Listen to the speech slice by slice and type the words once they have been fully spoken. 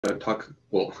talk.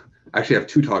 Well, I actually have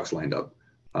 2 talks lined up.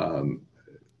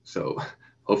 So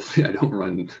hopefully I don't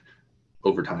run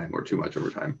overtime or too much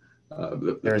overtime.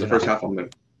 The first half I'm going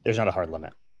to... There's not a hard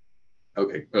limit.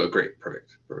 Okay, great,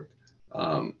 perfect.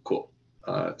 Cool.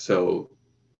 So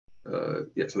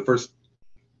the first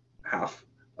half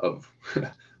of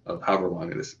of however long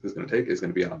this is going to take is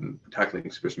going to be on tackling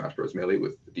Super Smash Bros. Melee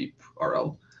with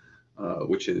DeepRL,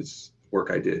 which is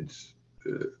work I did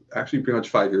actually pretty much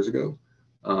 5 years ago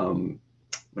when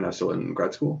I was still in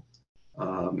grad school.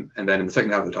 And then in the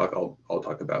second half of the talk, I'll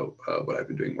talk about what I've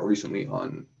been doing more recently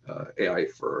on AI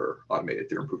for automated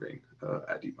theorem proving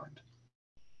at DeepMind.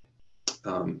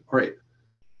 All right,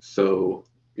 so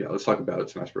yeah, let's talk about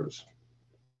Smash Bros.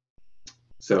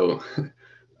 So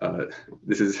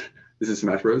this is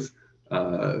Smash Bros.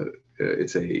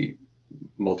 It's a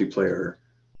multiplayer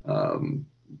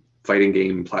fighting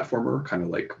game platformer, kind of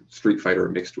like Street Fighter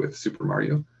mixed with Super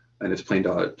Mario, and it's played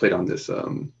on this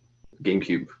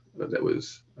GameCube that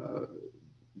was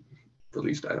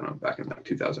released, I don't know, back in like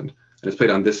 2000, and it's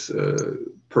played on this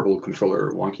purple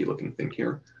controller, wonky looking thing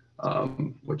here,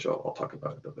 which I'll talk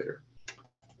about a bit later.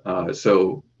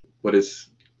 So what does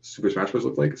Super Smash Bros.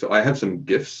 Look like? So I have some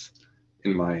GIFs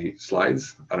in my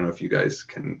slides. I don't know if you guys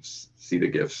can see the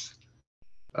GIFs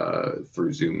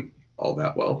through Zoom all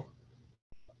that well.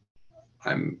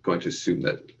 I'm going to assume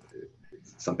that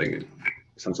something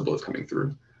sensible is coming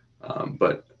through,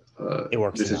 but it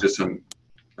works. This is just some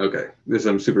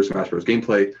Super Smash Bros.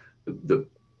 Gameplay. The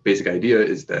basic idea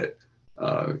is that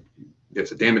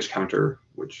there's a damage counter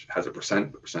which has a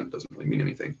percent. The percent doesn't really mean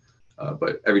anything,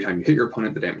 but every time you hit your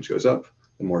opponent, the damage goes up.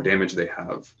 The more damage they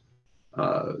have,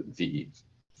 the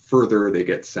further they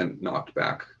get knocked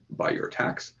back by your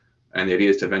attacks. And the idea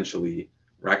is to eventually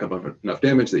rack up enough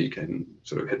damage that you can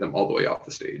sort of hit them all the way off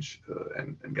the stage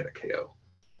and get a KO.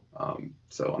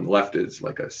 So on the left is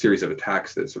like a series of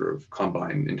attacks that sort of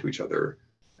combine into each other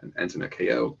and ends in a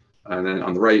KO. And then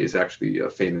on the right is actually a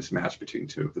famous match between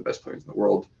 2 of the best players in the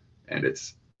world. And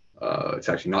it's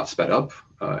actually not sped up.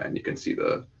 And you can see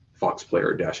the Fox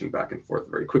player dashing back and forth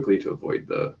very quickly to avoid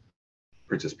the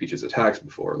Princess Peach's attacks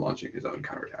before launching his own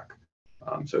counterattack.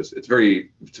 So it's a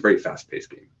very fast-paced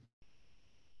game.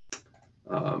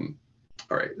 All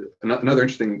right. Another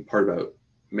interesting part about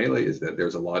Melee is that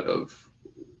there's a lot of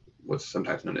what's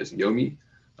sometimes known as Yomi,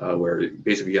 where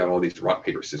basically you have all these rock,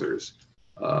 paper, scissors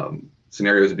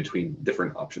scenarios between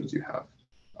different options you have.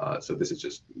 So this is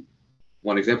just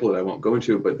one example that I won't go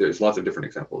into, but there's lots of different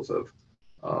examples of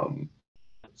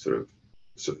sort of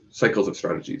cycles of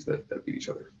strategies that beat each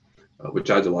other, which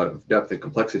adds a lot of depth and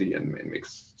complexity and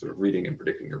makes sort of reading and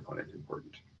predicting your opponent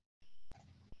important.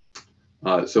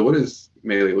 So what does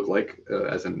Melee look like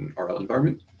as an RL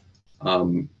environment?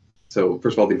 So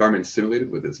first of all, the environment is simulated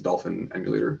with this Dolphin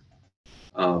emulator.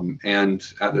 And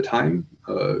at the time,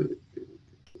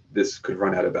 this could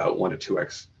run at about 1 to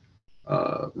 2x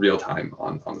real time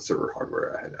on the server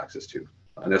hardware I had access to.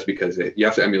 And that's because you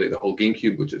have to emulate the whole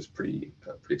GameCube, which is pretty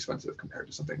expensive compared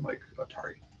to something like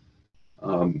Atari.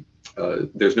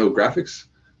 There's no graphics.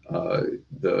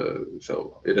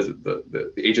 So it doesn't.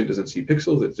 The agent doesn't see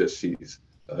pixels. It just sees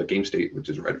game state, which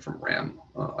is read from RAM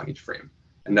on each frame,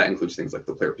 and that includes things like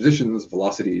the player positions,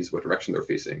 velocities, what direction they're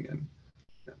facing, and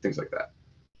things like that.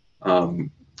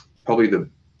 Probably the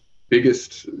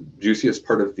biggest, juiciest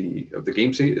part of the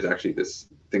game state is actually this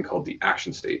thing called the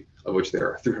action state, of which there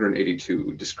are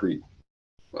 382 discrete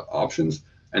options,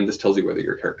 and this tells you whether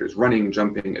your character is running,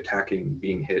 jumping, attacking,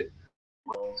 being hit,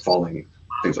 falling,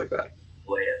 things like that.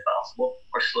 Way as possible,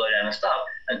 or slow down and stop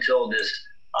until this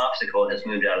obstacle has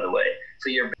moved out of the way. So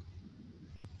you're.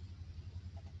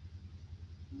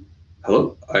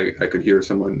 Hello, I could hear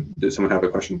someone. Did someone have a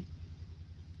question?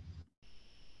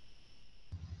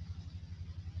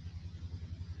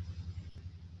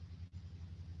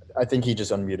 I think he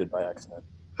just unmuted by accident.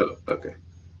 Oh, okay.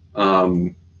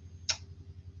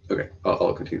 Okay,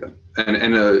 I'll continue then.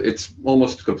 And it's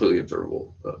almost completely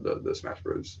observable, the Smash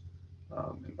Bros.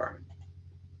 Environment.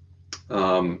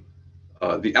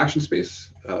 The action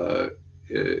space, so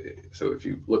if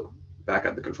you look back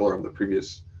at the controller on the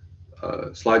previous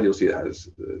slide, you'll see it has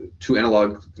 2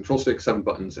 analog control sticks, 7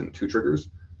 buttons, and 2 triggers.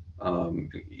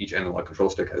 Each analog control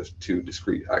stick has 2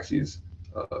 discrete axes,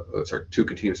 2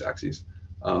 continuous axes,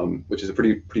 which is a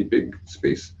pretty big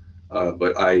space.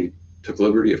 But I took the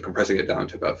liberty of compressing it down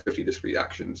to about 50 discrete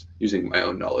actions using my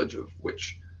own knowledge of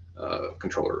which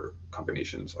controller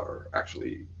combinations are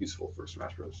actually useful for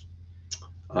Smash Bros.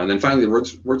 And then finally, the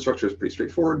word structure is pretty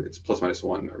straightforward. It's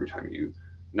 +/-1 every time you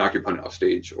knock your opponent off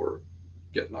stage or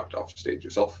get knocked off stage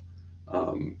yourself.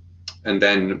 And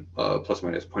then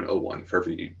 +/-0.01 for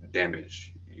every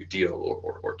damage you deal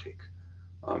or take.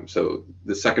 So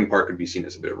the second part could be seen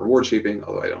as a bit of reward shaping,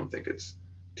 although I don't think it's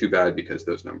too bad because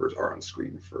those numbers are on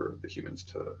screen for the humans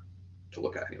to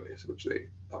look at anyways, which they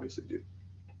obviously do.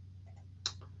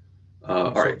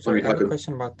 All right, so I have a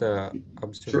question about the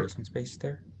observation space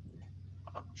there.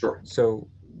 Sure. So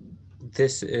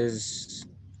this is,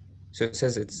 so it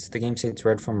says it's the game state's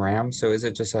read from RAM. So is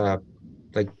it just a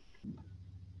like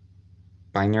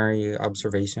binary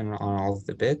observation on all of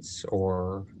the bits,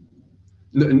 or?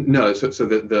 No, so it's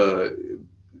the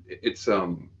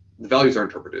values are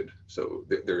interpreted. So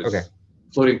there's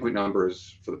floating point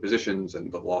numbers for the positions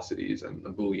and the velocities, and a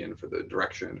Boolean for the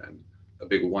direction, and a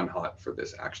big one hot for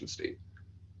this action state.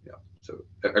 Yeah, so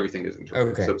everything is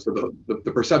interpreted. Okay. So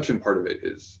the perception part of it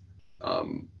is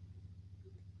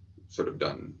sort of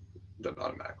done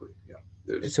automatically. Yeah.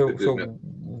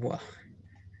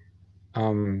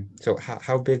 So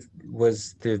how big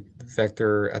was the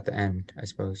vector at the end, I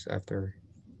suppose, after?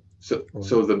 So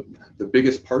the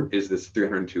biggest part is this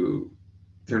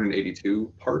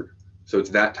 382 part. So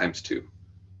it's that times 2.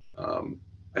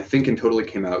 I think in total it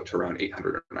came out to around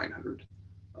 800 or 900.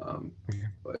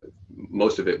 But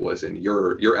most of it was in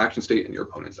your action state and your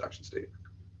opponent's action state.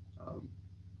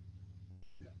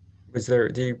 Was there?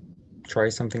 Do you try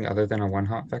something other than a one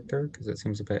hot vector? Because it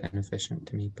seems a bit inefficient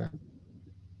to me. But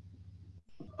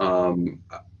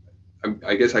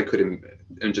I guess I could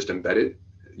just embed it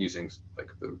using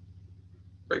like the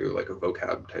regular, like a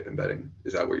vocab type embedding.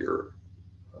 Is that what you're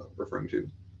referring to?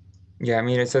 Yeah, I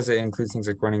mean, it says it includes things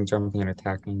like running, jumping, and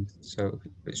attacking. So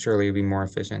surely it'd be more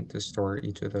efficient to store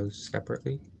each of those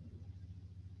separately.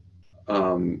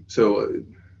 So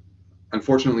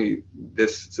unfortunately,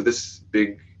 this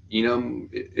big enum,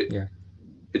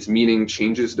 its meaning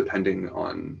changes depending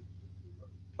on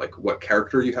like what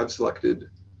character you have selected.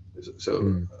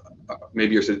 So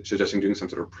maybe you're suggesting doing some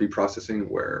sort of pre-processing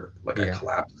where like I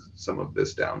collapse some of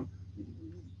this down.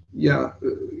 Yeah,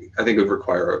 I think it would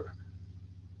require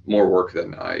more work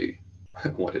than I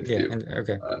wanted to do.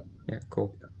 Okay.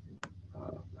 Cool.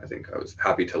 I think I was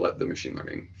happy to let the machine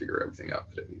learning figure everything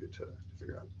out that it needed to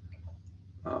figure out.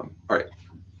 All right.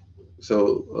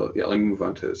 So let me move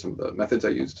on to some of the methods I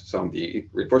used. So on the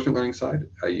reinforcement learning side,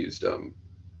 I used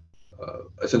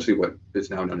essentially what is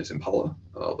now known as Impala,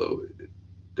 although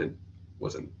it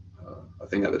wasn't a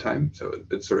thing at the time. So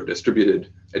it's sort of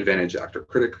distributed advantage actor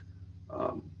critic.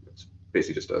 It's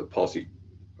basically just a policy,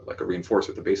 like a reinforce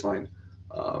with a baseline,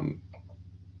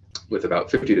 with about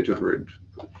 50 to 200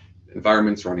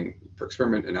 environments running per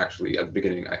experiment. And actually at the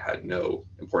beginning, I had no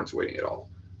importance weighting at all.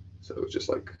 So it was just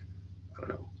like, I don't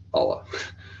know, Allah.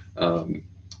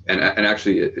 And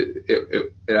actually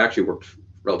it actually worked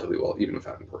relatively well, even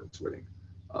without importance weighting,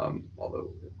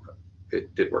 although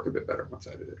it did work a bit better once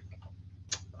I did it.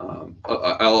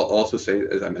 I'll also say,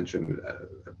 as I mentioned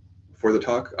before the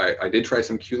talk, I did try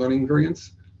some Q-learning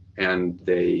variants, and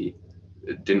they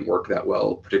didn't work that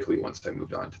well, particularly once I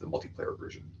moved on to the multiplayer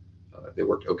version. They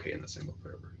worked okay in the single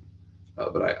player version,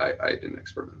 but I didn't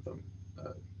experiment with them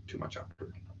too much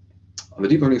after. On the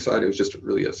deep learning side, it was just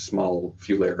really a small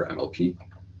few layer MLP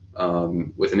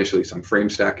with initially some frame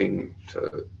stacking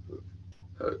to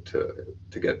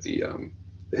get the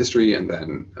history, and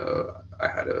then I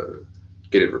had a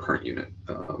gated recurrent unit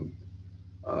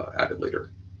added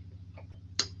later.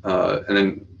 And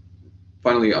then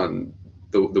finally, on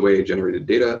the way I generated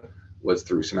data was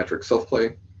through symmetric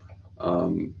self-play.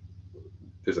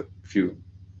 There's a few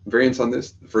variants on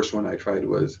this. The first one I tried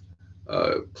was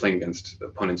playing against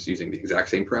opponents using the exact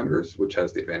same parameters, which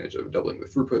has the advantage of doubling the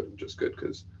throughput, which is good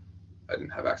because I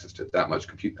didn't have access to that much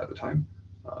compute at the time.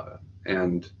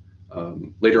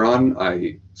 Later on,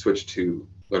 I switched to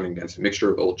learning against a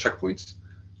mixture of old checkpoints,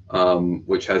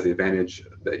 which has the advantage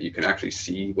that you can actually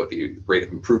see what the rate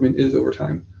of improvement is over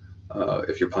time.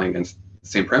 If you're playing against the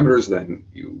same parameters, then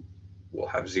you will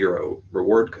have 0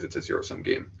 reward because it's a zero-sum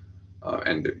game.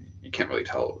 And you can't really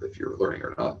tell if you're learning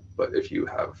or not. But if you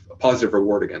have a positive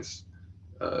reward against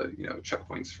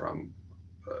checkpoints from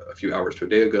a few hours to a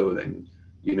day ago, then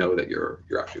you know that you're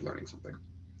actually learning something.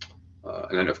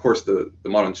 And then of course the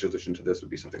modern solution to this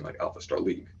would be something like Alpha Star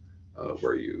League,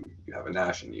 where you have a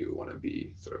Nash and you want to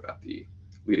be sort of at the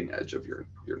leading edge of your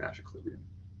Nash equilibrium.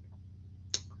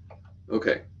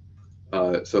 Okay,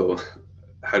 so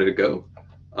how did it go?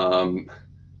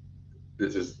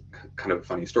 This is kind of a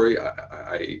funny story.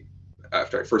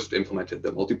 After I first implemented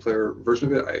the multiplayer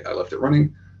version of it, I left it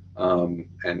running, and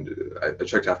I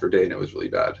checked after a day and it was really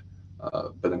bad.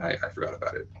 But then I forgot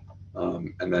about it.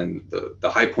 And then the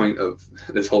high point of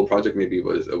this whole project maybe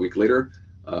was a week later,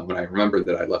 when I remembered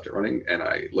that I left it running, and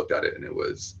I looked at it and it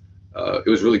was it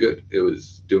was really good. It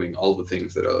was doing all the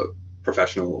things that a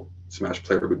professional Smash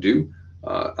player would do.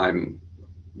 I'm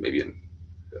maybe an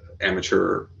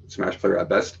amateur Smash player at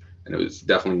best, and it was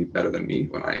definitely better than me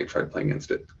when I tried playing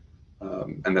against it.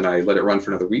 And then I let it run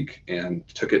for another week and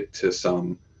took it to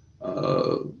some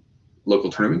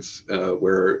local tournaments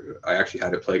where I actually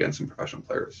had to play against some professional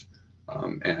players.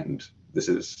 And this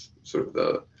is sort of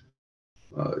the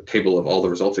table of all the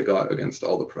results it got against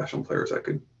all the professional players I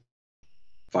could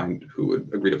find who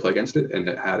would agree to play against it. And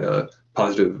it had a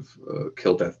positive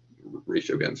kill death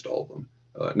ratio against all of them.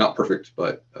 Not perfect,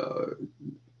 but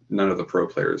none of the pro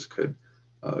players could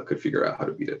figure out how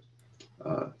to beat it.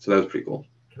 So that was pretty cool.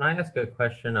 Can I ask a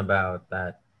question about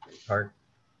that part?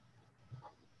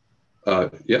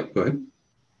 Yeah, go ahead.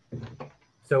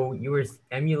 So you were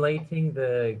emulating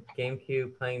the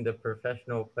GameCube, playing the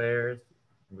professional players.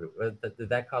 Did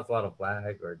that cause a lot of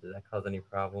lag, or did that cause any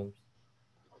problems?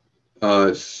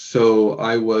 So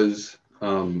I was,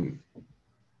 so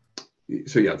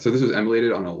this was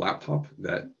emulated on a laptop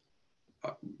that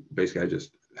basically I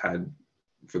just had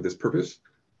for this purpose.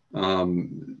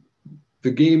 The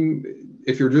game,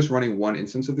 if you're just running one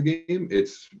instance of the game,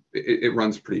 it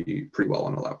runs pretty well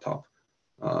on a laptop.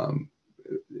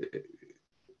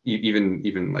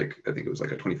 Even like, I think it was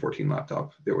like a 2014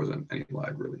 laptop, there wasn't any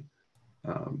lag really.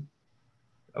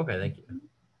 Okay, thank you.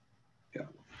 Yeah.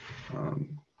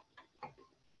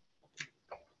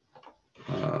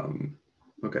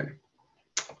 Okay.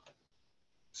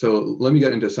 So let me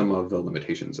get into some of the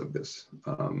limitations of this.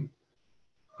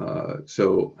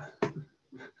 So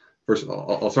first of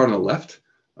all, I'll start on the left.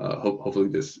 Hopefully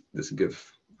this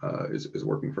GIF is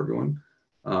working for everyone.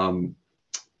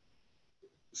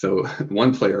 So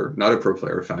one player, not a pro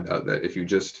player, found out that if you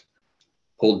just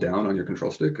hold down on your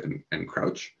control stick and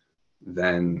crouch,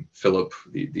 then Philip,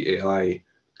 the AI,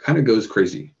 kind of goes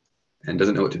crazy and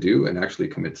doesn't know what to do and actually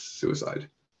commits suicide.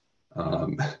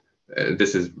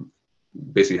 This is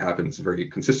basically happens very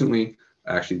consistently.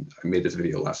 I made this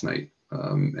video last night,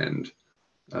 and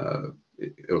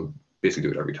it'll basically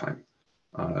do it every time.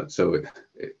 So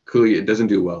clearly it doesn't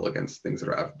do well against things that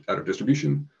are out of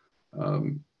distribution,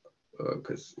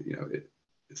 because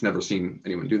it's never seen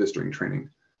anyone do this during training.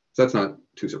 So that's not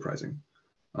too surprising.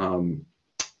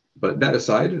 But that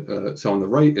aside, so on the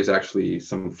right is actually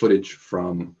some footage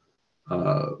from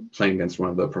playing against one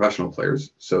of the professional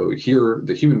players. So here,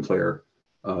 the human player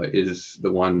is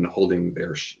the one holding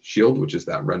their shield, which is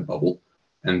that red bubble.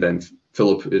 And then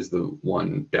Philip is the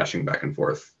one dashing back and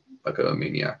forth like a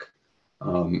maniac.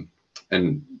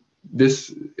 And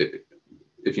this,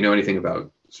 if you know anything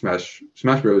about Smash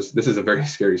Bros, this is a very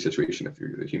scary situation if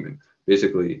you're the human.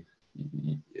 Basically,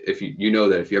 if you know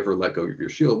that if you ever let go of your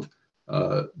shield,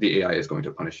 the AI is going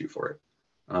to punish you for it.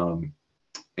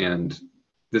 And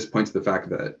this points to the fact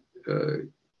that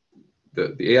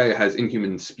the AI has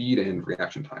inhuman speed and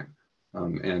reaction time.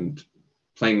 And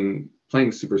playing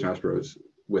Super Smash Bros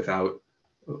without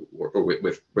or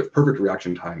with perfect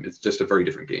reaction time, it's just a very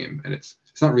different game, and it's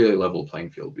not really a level playing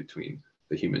field between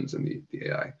the humans and the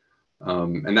AI.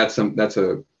 And that's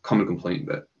a common complaint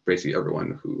that basically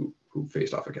everyone who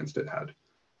faced off against it had.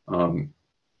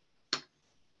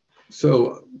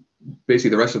 So basically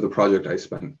the rest of the project I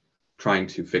spent trying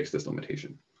to fix this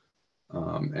limitation,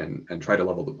 and try to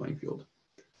level the playing field.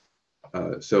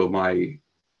 So my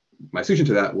solution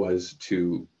to that was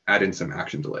to add in some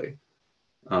action delay,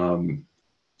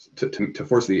 to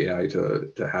force the AI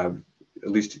to have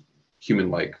at least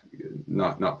human-like,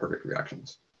 not perfect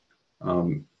reactions.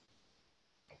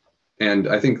 And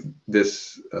I think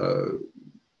this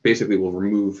basically will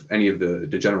remove any of the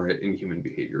degenerate inhuman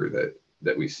behavior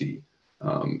that we see,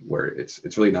 where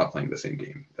it's really not playing the same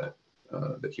game that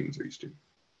humans are used to.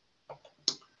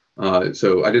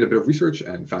 So I did a bit of research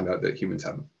and found out that humans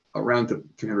have around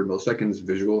 300 milliseconds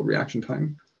visual reaction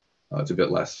time. It's a bit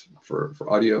less for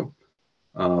audio.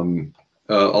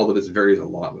 Although this varies a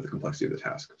lot with the complexity of the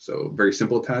task. So very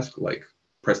simple task like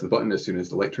press the button as soon as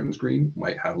the light turns green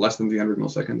might have less than 300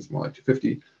 milliseconds, more like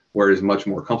 250, whereas much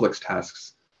more complex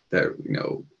tasks that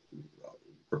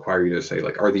require you to say,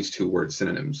 like, are these two words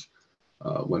synonyms?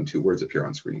 When two words appear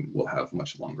on screen, will have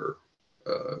much longer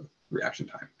reaction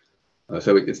time.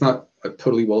 So it's not a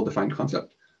totally well-defined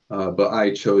concept, but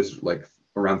I chose like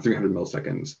around 300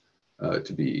 milliseconds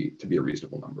to be a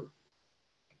reasonable number.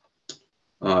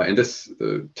 And this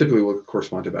typically will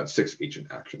correspond to about 6 agent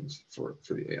actions for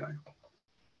the AI.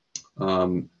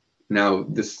 Now,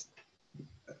 this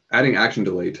adding action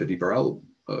delay to DeepRL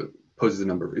poses a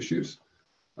number of issues.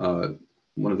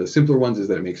 One of the simpler ones is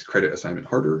that it makes credit assignment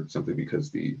harder, simply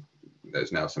because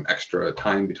there's now some extra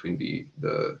time between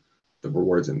the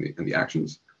rewards and the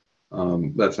actions.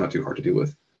 That's not too hard to deal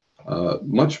with.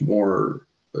 Much more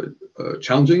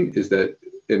challenging is that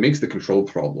it makes the control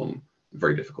problem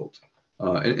very difficult.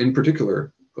 And in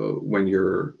particular, when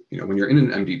you're in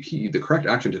an MDP, the correct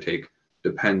action to take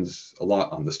depends a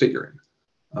lot on the state you're in.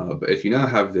 But if you now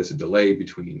have this delay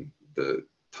between the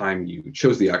time you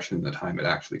chose the action and the time it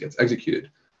actually gets executed,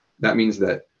 that means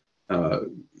that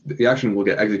the action will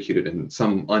get executed in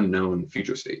some unknown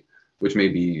future state, which may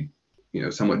be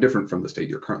somewhat different from the state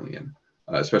you're currently in,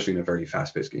 especially in a very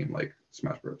fast-paced game like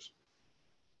Smash Bros.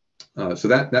 So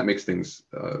that makes things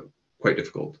quite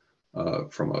difficult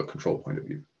from a control point of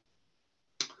view.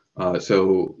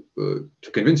 So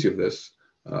to convince you of this,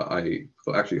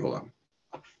 actually, hold on.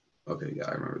 Okay, yeah,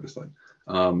 I remember this slide.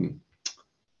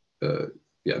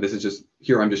 Yeah, this is just,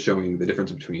 here I'm just showing the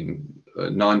difference between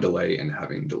non-delay and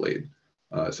having delayed.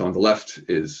 So on the left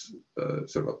is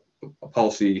sort of a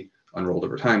policy unrolled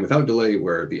over time without delay,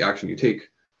 where the action you take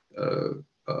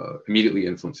immediately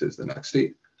influences the next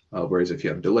state. Whereas if you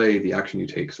have delay, the action you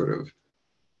take sort of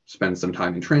spends some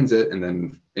time in transit and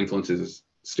then influences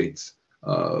states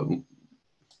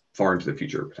far into the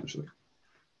future, potentially.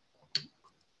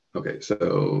 Okay,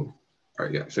 so, all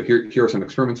right, yeah. So here are some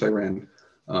experiments I ran.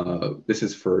 This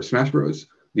is for Smash Bros.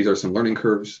 These are some learning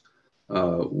curves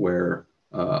where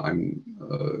I'm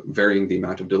varying the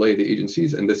amount of delay the agent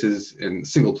sees, and this is in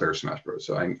single player Smash Bros.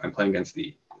 So I'm playing against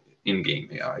the in-game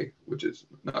AI, which is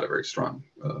not a very strong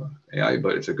AI,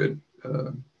 but it's a good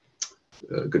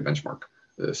benchmark.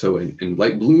 So in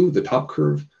light blue, the top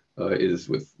curve is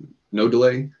with no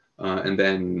delay, and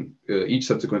then each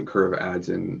subsequent curve adds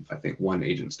in, I think, one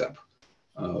agent step,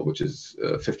 which is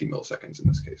 50 milliseconds in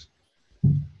this case.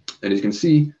 And as you can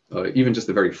see, even just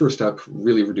the very first step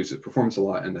really reduces performance a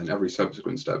lot, and then every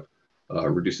subsequent step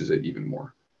reduces it even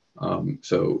more.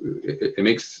 So it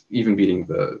makes even beating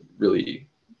the really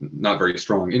not very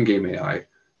strong in-game AI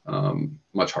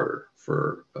much harder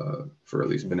for at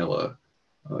least vanilla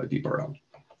DeepRL.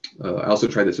 I also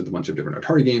tried this with a bunch of different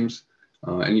Atari games,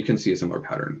 and you can see a similar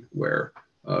pattern where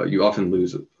you often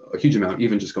lose a huge amount,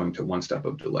 even just going to one step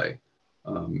of delay.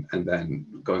 And then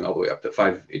going all the way up to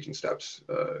 5 agent steps,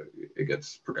 it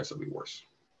gets progressively worse.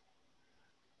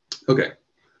 Okay,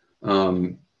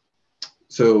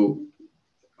 so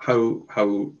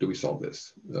how do we solve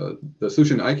this? The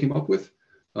solution I came up with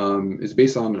is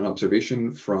based on an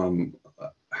observation from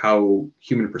how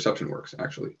human perception works,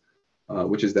 actually,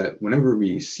 which is that whenever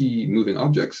we see moving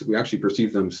objects, we actually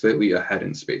perceive them slightly ahead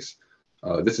in space.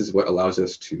 This is what allows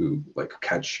us to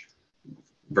catch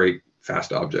very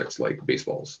fast objects like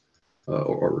baseballs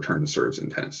or return serves in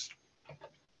tennis.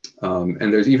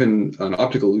 And there's even an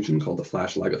optical illusion called the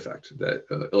flash lag effect that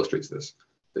illustrates this,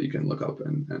 that you can look up,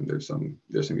 and there's some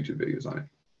YouTube videos on it.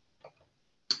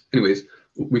 Anyways,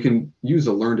 we can use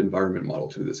a learned environment model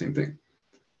to do the same thing.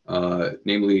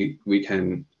 Namely, we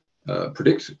can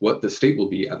predict what the state will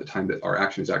be at the time that our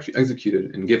action is actually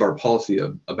executed and give our policy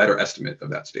a better estimate of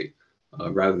that state,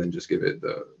 rather than just give it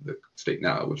the state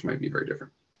now, which might be very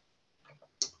different.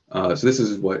 So this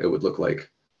is what it would look like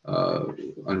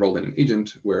unrolled in an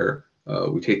agent, where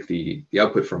we take the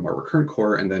output from our recurrent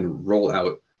core and then roll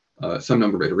out some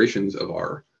number of iterations of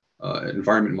our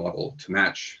environment model to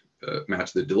match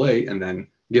the delay, and then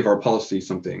give our policy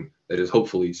something that is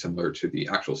hopefully similar to the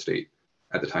actual state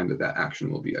at the time that that action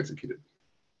will be executed.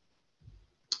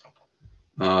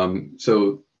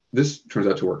 So this turns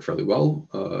out to work fairly well.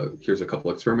 Here's a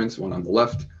couple experiments. One on the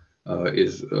left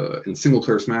is in single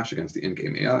player Smash against the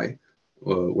in-game AI,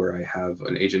 where I have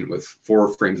an agent with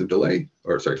 4 frames of delay,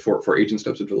 or sorry, four agent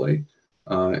steps of delay,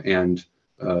 and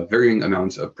varying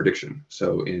amounts of prediction.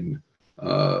 So in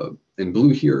blue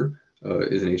here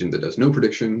is an agent that does no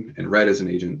prediction, and red is an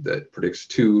agent that predicts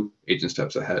 2 agent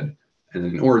steps ahead, and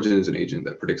then in orange is an agent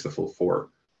that predicts the full 4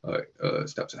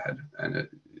 steps ahead. And as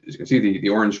you can see, the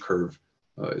orange curve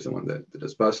is the one that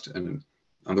does bust. And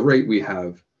on the right, we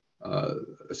have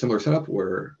a similar setup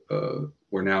where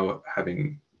we're now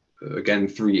having, again,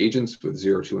 3 agents with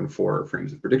 0, 2, and 4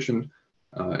 frames of prediction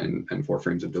and 4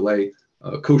 frames of delay,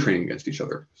 co-training against each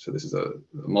other. So this is a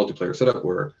multiplayer setup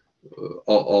where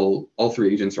all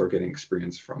 3 agents are getting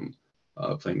experience from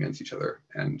playing against each other.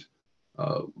 And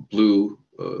blue,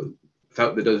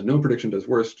 that does no prediction, does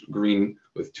worst. Green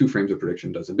with 2 frames of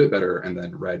prediction does a bit better, and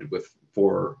then red with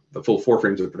the full 4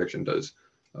 frames of prediction does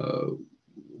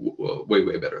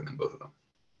way better than both of them.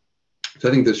 So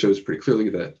I think this shows pretty clearly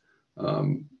that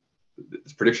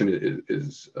this prediction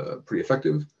is pretty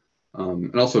effective.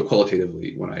 And also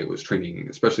qualitatively, when I was training,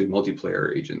 especially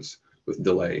multiplayer agents with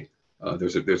delay,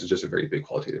 there's just a very big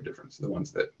qualitative difference. The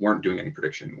ones that weren't doing any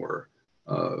prediction were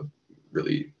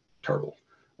really terrible.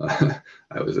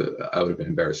 I would have been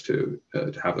embarrassed to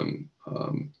have them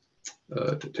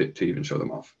to even show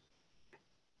them off.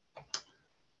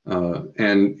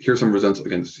 And here's some results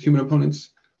against human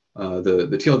opponents.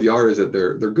 The TLDR is that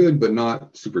they're good, but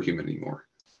not superhuman anymore.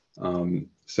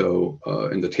 So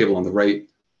in the table on the right,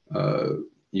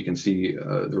 you can see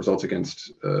the results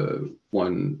against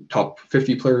one top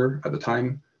 50 player at the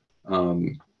time,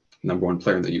 #1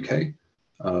 player in the UK,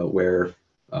 where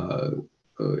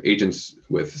agents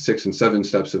with 6 and 7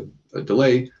 steps of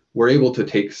delay were able to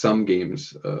take some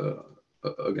games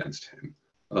against him,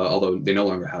 although they no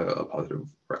longer have a positive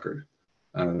record.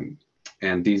 And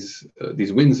these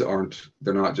wins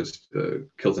they're not just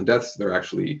kills and deaths, they're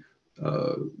actually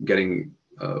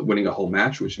winning a whole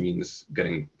match, which means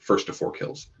getting first to 4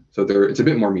 kills. So it's a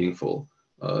bit more meaningful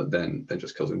than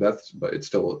just kills and deaths, but it's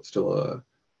still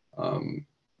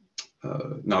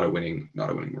not a winning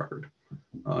record.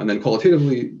 And then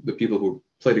qualitatively, the people who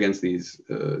played against these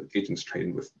agents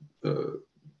trained with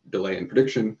delay and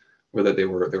prediction were that they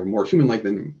were more human-like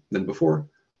than before,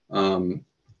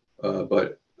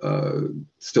 but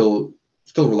still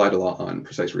relied a lot on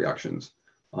precise reactions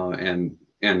and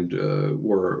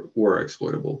were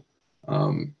exploitable.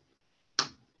 All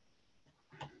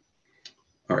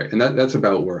right, and that's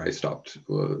about where I stopped.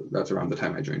 That's around the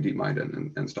time I joined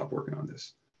DeepMind and stopped working on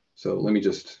this. So let me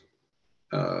just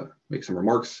make some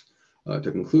remarks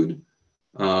to conclude.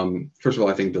 First of all,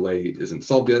 I think delay isn't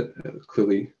solved yet,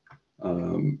 clearly.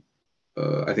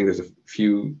 I think there's a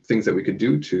few things that we could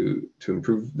do to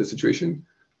improve the situation.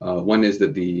 One is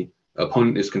that the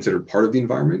opponent is considered part of the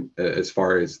environment as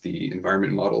far as the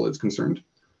environment model is concerned.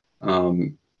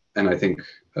 And I think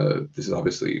this is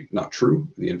obviously not true.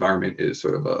 The environment is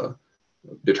sort of a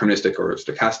deterministic or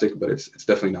stochastic, but it's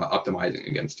definitely not optimizing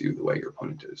against you the way your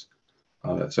opponent is.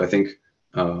 So I think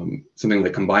something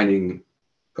like combining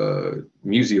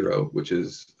mu0, which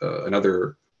is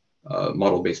another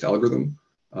model-based algorithm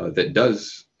that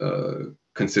does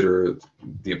consider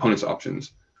the opponent's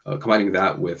options, combining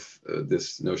that with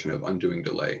this notion of undoing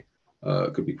delay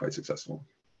could be quite successful.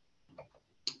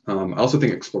 I also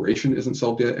think exploration isn't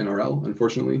solved yet in RL,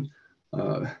 unfortunately,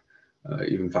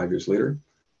 even 5 years later.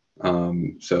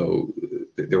 So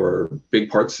there were big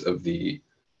parts of the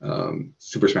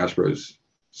Super Smash Bros.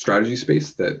 Strategy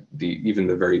space that even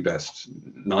the very best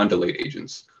non-delayed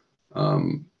agents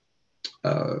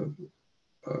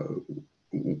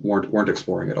weren't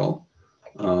exploring at all.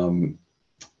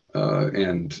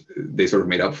 And they sort of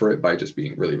made up for it by just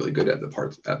being really, really good at the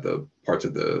parts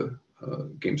of the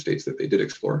game states that they did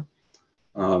explore.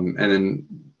 And then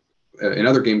in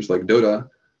other games like Dota,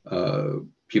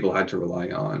 people had to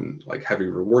rely on like heavy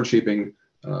reward shaping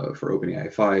for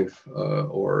OpenAI 5,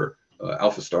 or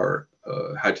AlphaStar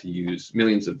had to use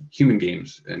millions of human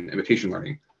games and imitation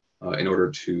learning in order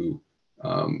to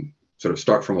sort of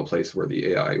start from a place where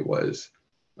the AI was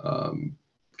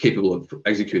capable of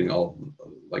executing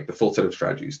like the full set of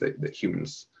strategies that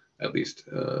humans at least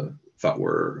thought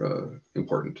were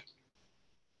important.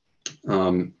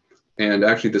 And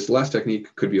actually, this last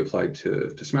technique could be applied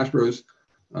to Smash Bros.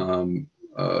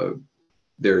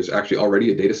 There's actually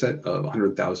already a data set of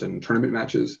 100,000 tournament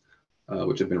matches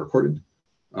which have been recorded.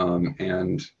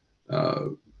 And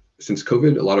since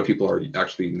COVID, a lot of people are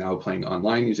actually now playing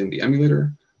online using the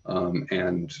emulator.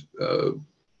 And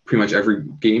pretty much every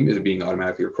game is being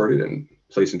automatically recorded and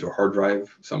placed into a hard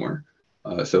drive somewhere.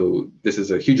 So this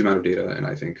is a huge amount of data, and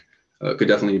I think could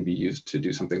definitely be used to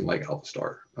do something like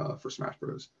AlphaStar for Smash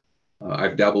Bros.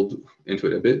 I've dabbled into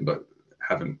it a bit, but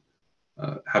haven't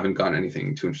gotten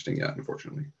anything too interesting yet,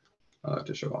 unfortunately,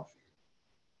 to show off.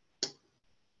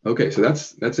 Okay, so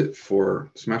that's it for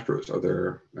Smash Bros. Are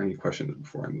there any questions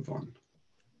before I move on?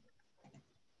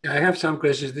 I have some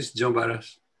questions. This is John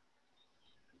Barras.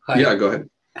 Hi. Yeah, go ahead.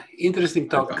 Interesting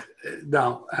talk.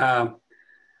 Now,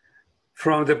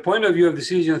 from the point of view of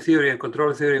decision theory and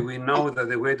control theory, we know that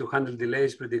the way to handle delay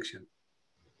is prediction,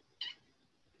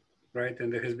 right?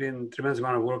 And there has been a tremendous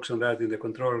amount of works on that in the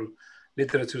control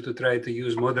literature to try to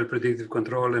use model predictive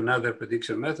control and other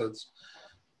prediction methods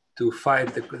to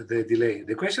fight the delay.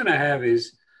 The question I have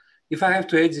is, if I have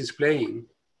two agents playing,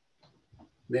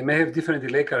 they may have different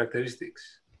delay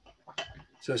characteristics.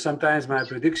 So sometimes my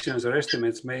predictions or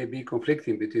estimates may be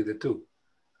conflicting between the two.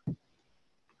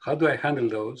 How do I handle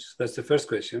those? That's the first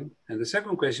question. And the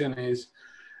second question is,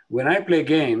 when I play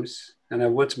games, and I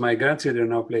watch my grandchildren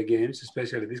now play games,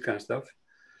 especially this kind of stuff,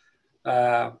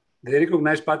 they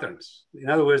recognize patterns. In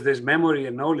other words, there's memory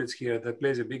and knowledge here that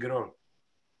plays a big role.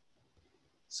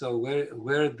 So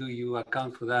where do you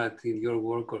account for that in your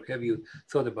work, or have you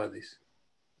thought about this?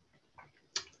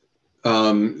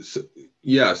 So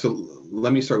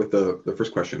let me start with the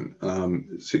first question.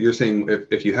 So you're saying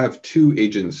if you have two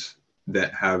agents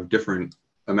that have different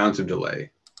amounts of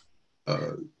delay,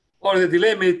 or the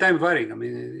delay may time varying. I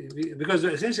mean, because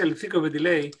essentially think of a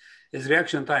delay as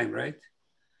reaction time, right?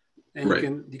 And right.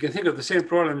 you can think of the same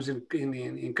problems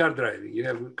in car driving. You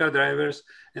have car drivers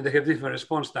and they have different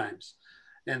response times.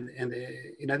 And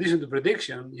in addition to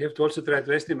prediction, you have to also try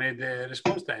to estimate the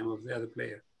response time of the other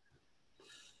player.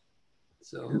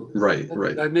 So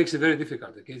that makes it very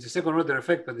difficult. Okay? It's a second order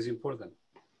effect, but it's important.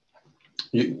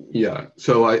 Yeah.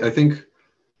 So I think.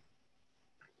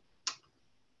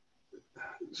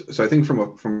 So I think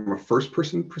from a first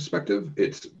person perspective,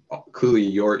 it's clearly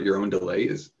your own delay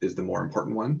is the more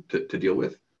important one to deal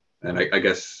with. And I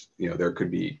guess, there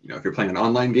could be, if you're playing an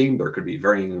online game, there could be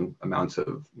varying amounts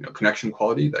of, connection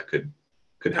quality that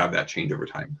could have that change over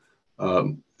time.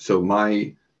 So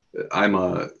I'm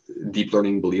a deep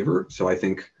learning believer. So I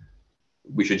think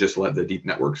we should just let the deep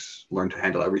networks learn to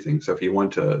handle everything. So if you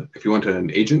want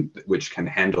an agent which can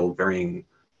handle varying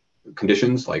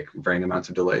conditions, like varying amounts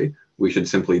of delay, we should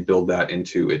simply build that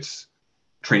into its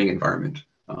training environment.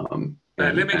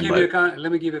 Let me give you a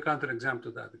counterexample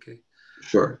to that, okay?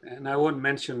 Sure. And I won't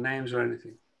mention names or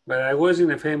anything, but I was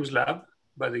in a famous lab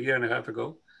about a year and a half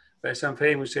ago by some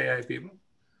famous AI people,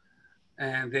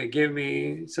 and they gave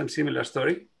me some similar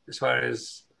story as far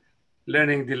as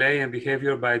learning delay and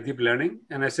behavior by deep learning,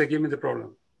 and I said, give me the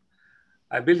problem.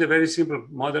 I built a very simple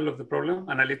model of the problem,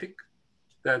 analytic,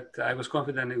 that I was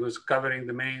confident it was covering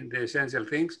the essential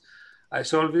things. I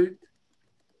solved it,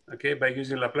 okay, by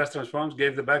using Laplace transforms,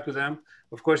 gave the back to them.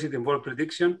 Of course, it involved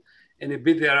prediction, and it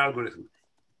beat their algorithm.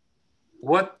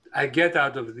 What I get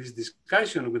out of this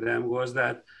discussion with them was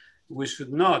that we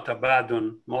should not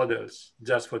abandon models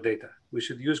just for data. We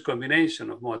should use combination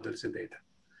of models and data,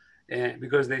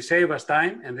 because they save us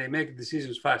time and they make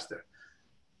decisions faster.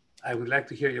 I would like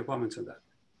to hear your comments on that.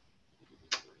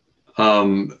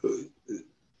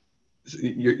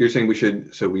 You're saying we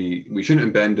shouldn't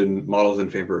abandon models in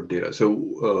favor of data. So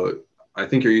I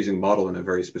think you're using model in a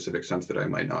very specific sense that I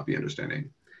might not be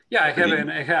understanding. Yeah,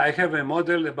 I have a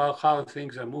model about how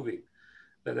things are moving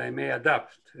that I may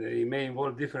adapt. It may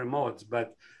involve different modes,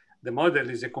 but the model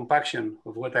is a compaction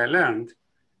of what I learned,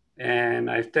 and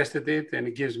I've tested it, and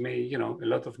it gives me, a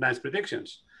lot of nice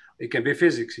predictions. It can be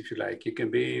physics, if you like. It can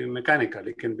be mechanical.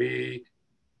 It can be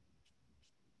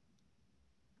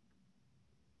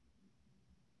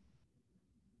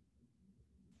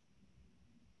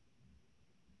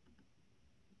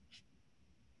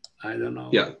I don't know.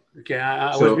 Yeah. Okay,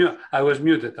 I was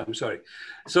muted. I'm sorry.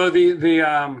 So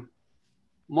the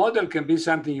model can be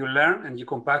something you learn and you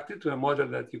compact it to a model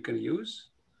that you can use.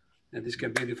 And this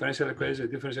can be a differential equation,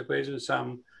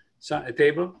 a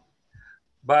table.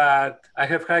 But I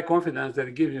have high confidence that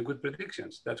it gives you good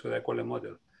predictions. That's what I call a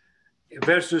model.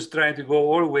 Versus trying to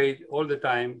go all the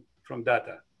time from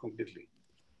data completely.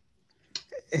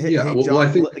 Hey, John, I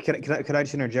think... Can I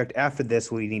just interject? After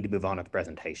this, we need to move on to the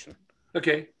presentation.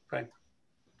 Okay, fine.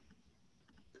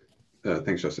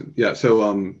 Thanks, Justin. Yeah, so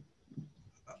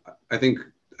I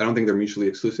don't think they're mutually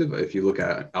exclusive. If you look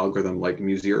at an algorithm like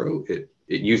mu0, it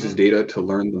uses data to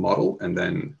learn the model, and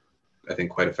then I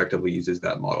think quite effectively uses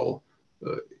that model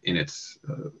in its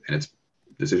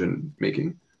decision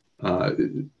making. I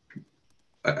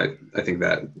think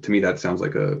that, to me, that sounds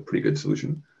like a pretty good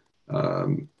solution.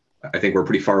 I think we're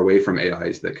pretty far away from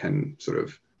AIs that can sort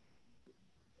of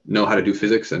know how to do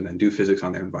physics and then do physics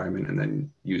on their environment and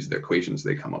then use the equations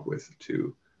they come up with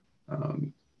to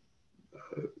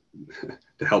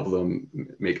help them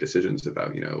make decisions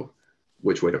about,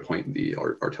 which way to point the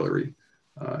artillery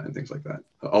and things like that.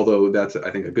 Although that's, I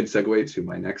think, a good segue to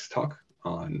my next talk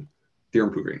on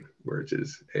theorem proving, which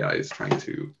is AI is trying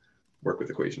to work with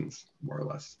equations, more or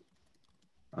less.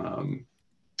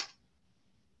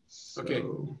 Okay,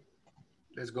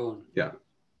 let's go on.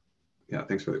 Yeah,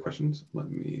 thanks for the questions. Let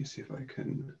me see if I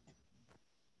can.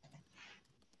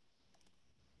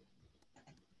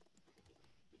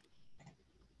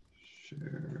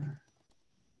 Share.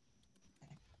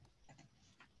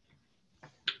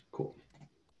 Cool.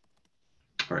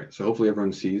 All right, so hopefully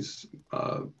everyone sees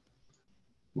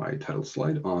my title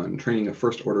slide on training a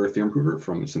first order theorem prover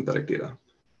from synthetic data.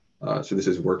 So this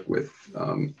is work with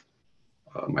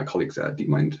my colleagues at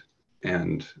DeepMind,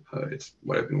 and it's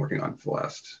what I've been working on for the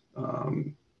last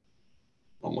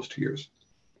almost 2 years.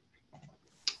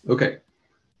 Okay,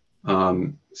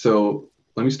 so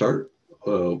let me start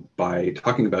by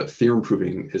talking about theorem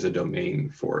proving as a domain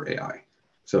for AI.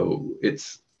 So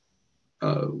it's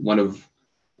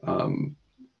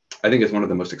I think it's one of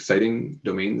the most exciting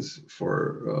domains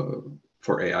for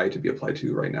for AI to be applied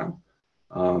to right now.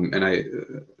 And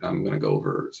I'm going to go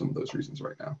over some of those reasons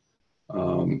right now.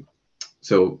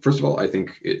 So first of all, I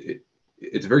think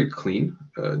it's very clean.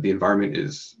 The environment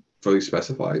is fully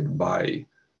specified by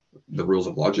the rules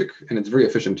of logic, and it's very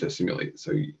efficient to simulate.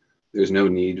 So there's no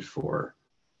need for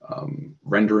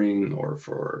rendering or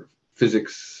for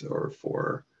physics or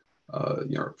for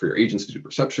for your agents to do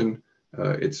perception.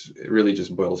 It really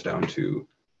just boils down to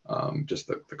just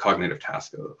the cognitive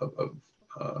task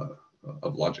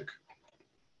of logic.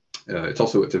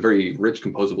 It's a very rich,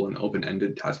 composable, and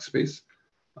open-ended task space.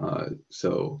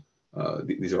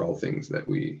 These are all things that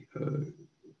we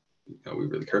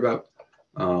really care about.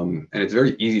 And it's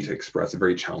very easy to express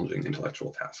very challenging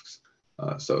intellectual tasks.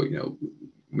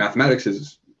 Mathematics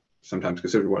is sometimes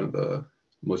considered one of the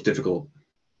most difficult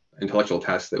intellectual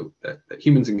tasks that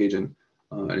humans engage in.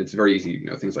 And it's very easy,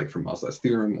 things like Fermat's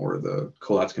theorem or the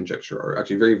Collat's conjecture are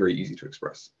actually very, very easy to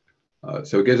express.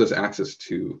 So it gives us access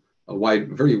to a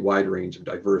very wide range of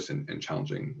diverse and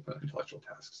challenging intellectual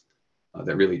tasks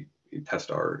that really test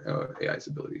our AI's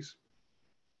abilities.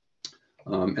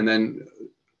 And then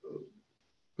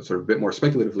sort of a bit more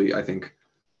speculatively, I think,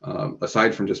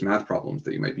 aside from just math problems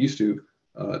that you might be used to,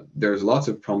 there's lots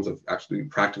of problems of actually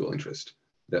practical interest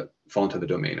that fall into the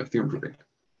domain of theorem proving.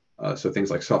 So things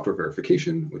like software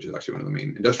verification, which is actually one of the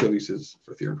main industrial uses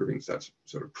for theorem proving. So that's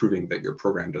sort of proving that your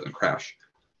program doesn't crash,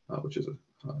 which is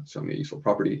certainly a useful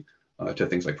property, to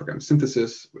things like program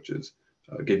synthesis, which is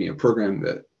giving a program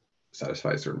that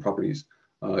satisfies certain properties,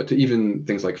 to even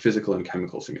things like physical and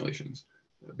chemical simulations.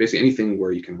 Basically anything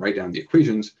where you can write down the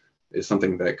equations is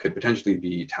something that could potentially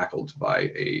be tackled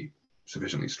by a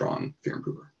sufficiently strong theorem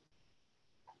prover.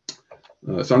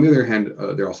 So on the other hand,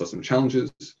 there are also some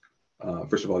challenges.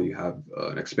 First of all, you have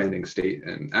an expanding state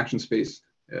and action space.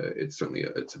 It's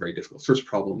a very difficult search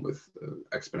problem with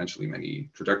exponentially many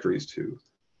trajectories to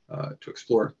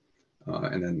explore.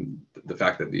 And then the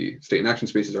fact that the state and action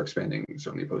spaces are expanding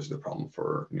certainly poses a problem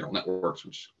for neural networks,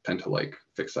 which tend to like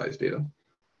fixed size data.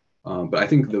 But I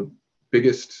think the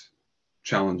biggest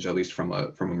challenge, at least from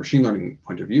a machine learning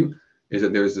point of view, is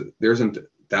that there isn't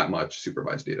that much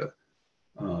supervised data.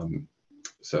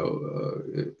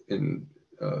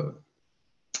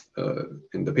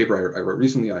 In the paper I wrote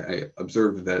recently, I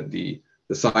observed that the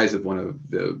size of one of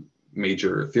the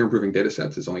major theorem proving data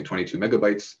sets is only 22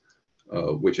 megabytes,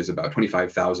 which is about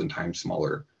 25,000 times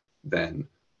smaller than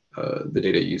the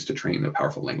data used to train a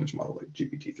powerful language model like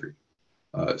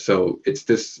GPT-3. So it's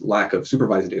this lack of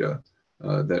supervised data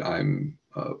that I'm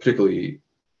particularly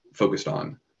focused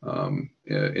on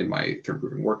in my theorem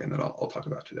proving work, and that I'll talk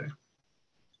about today.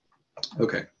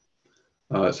 Okay,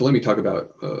 so let me talk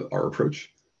about our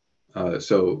approach.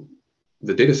 So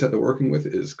the data set that we're working with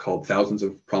is called Thousands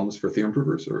of Problems for Theorem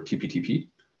Provers, or TPTP.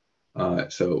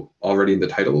 So already in the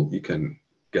title, you can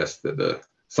guess that the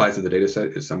size of the data set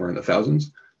is somewhere in the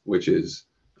thousands, which is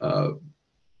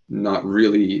not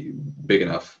really big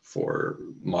enough for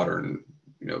modern,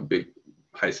 big,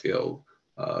 high-scale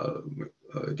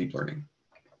deep learning.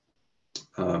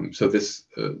 So this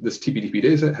TPTP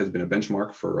data set has been a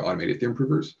benchmark for automated theorem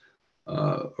provers,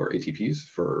 or ATPs,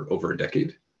 for over a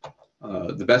decade.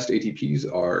 The best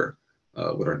ATPs are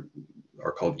what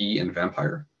are called E and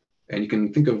Vampire, and you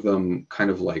can think of them kind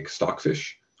of like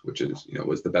Stockfish, which is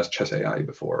was the best chess AI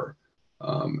before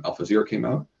AlphaZero came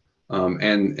out,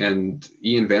 and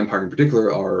E and Vampire in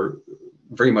particular are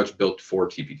very much built for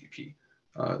TPTP.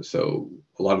 So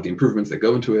a lot of the improvements that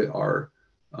go into it are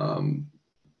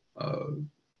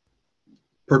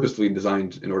purposely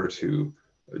designed in order to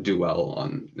do well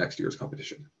on next year's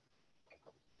competition.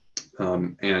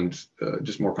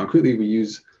 Just more concretely, we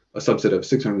use a subset of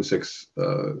 606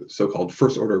 so-called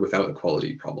first order without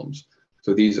equality problems.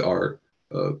 So these are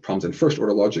problems in first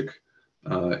order logic,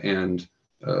 and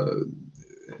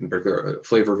in particular a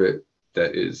flavor of it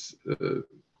that is the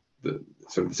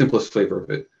sort of the simplest flavor of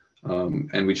it.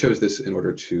 And we chose this in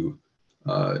order to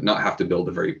not have to build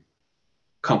a very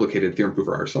complicated theorem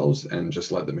prover ourselves and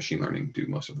just let the machine learning do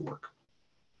most of the work.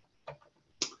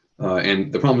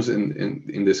 And the problems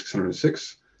in this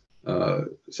 606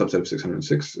 subset of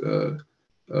 606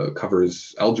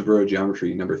 covers algebra,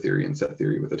 geometry, number theory, and set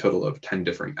theory with a total of 10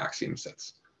 different axiom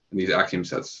sets. And these axiom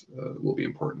sets will be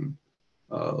important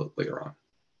later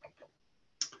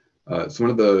on. So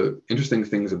one of the interesting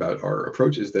things about our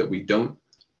approach is that we don't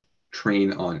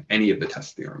train on any of the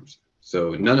test theorems.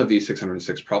 So none of these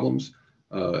 606 problems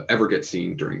ever get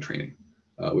seen during training,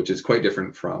 which is quite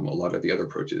different from a lot of the other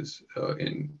approaches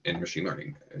in machine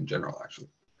learning in general, actually.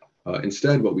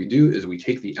 Instead, what we do is we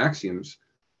take the axioms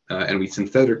and we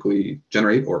synthetically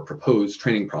generate or propose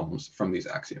training problems from these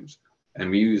axioms. And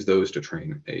we use those to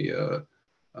train a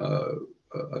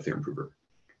theorem prover,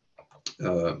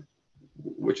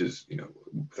 which is, you know,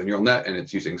 with a neural net, and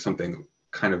it's using something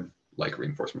kind of like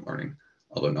reinforcement learning,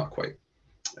 although not quite.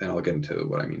 And I'll get into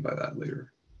what I mean by that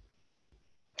later.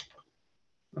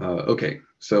 Okay,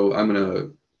 so I'm going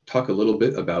to talk a little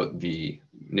bit about the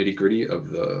nitty-gritty of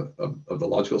the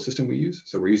logical system we use.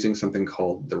 So we're using something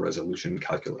called the resolution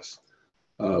calculus,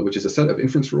 which is a set of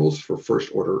inference rules for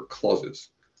first-order clauses.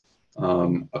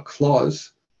 A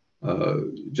clause,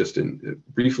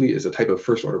 briefly, is a type of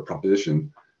first-order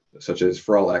proposition, such as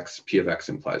for all x, p of x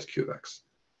implies q of x.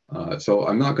 So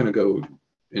I'm not going to go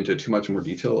into too much more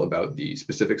detail about the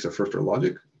specifics of first-order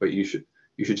logic, but you should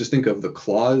just think of the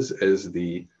clause as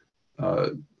the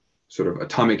sort of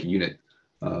atomic unit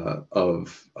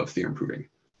of theorem proving.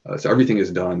 So everything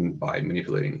is done by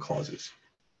manipulating clauses.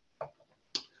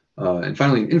 And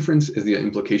finally, an inference is the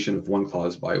implication of one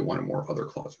clause by one or more other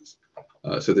clauses.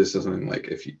 So this is something like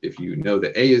if you know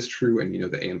that A is true and you know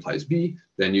that A implies B,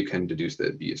 then you can deduce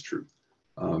that B is true.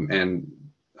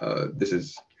 This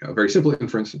is a very simple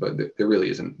inference, but there really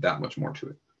isn't that much more to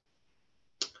it.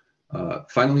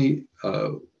 Finally,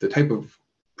 the type of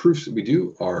proofs we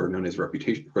do are known as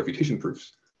refutation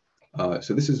proofs.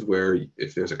 So this is where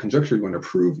if there's a conjecture you want to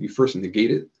prove, you first negate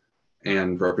it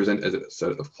and represent as a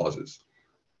set of clauses.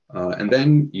 And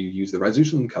then you use the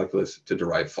resolution calculus to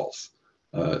derive false.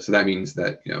 So that means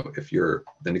that, you know, if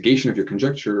the negation of your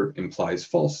conjecture implies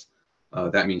false,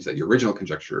 that means that your original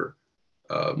conjecture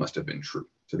must have been true.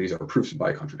 So these are proofs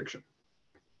by contradiction.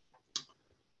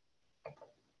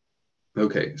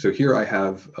 Okay, so here I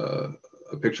have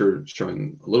a picture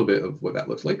showing a little bit of what that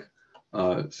looks like.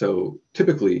 So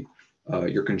typically,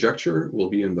 your conjecture will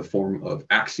be in the form of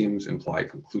axioms imply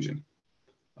conclusion.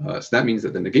 So that means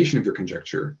that the negation of your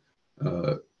conjecture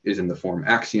is in the form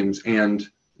axioms and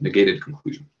negated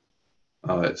conclusion.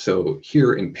 So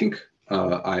here in pink,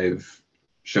 I've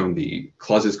shown the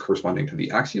clauses corresponding to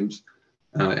the axioms.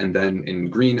 And then in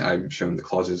green, I've shown the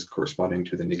clauses corresponding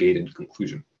to the negated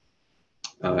conclusion.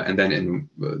 And then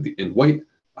in white,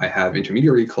 I have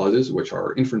intermediary clauses, which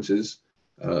are inferences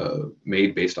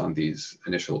made based on these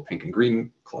initial pink and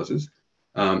green clauses.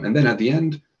 And then at the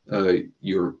end,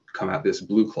 you come at this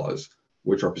blue clause,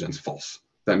 which represents false.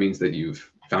 That means that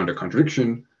you've found a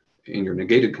contradiction in your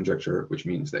negated conjecture, which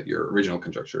means that your original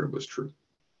conjecture was true.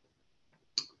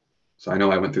 So I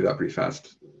know I went through that pretty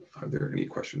fast. Are there any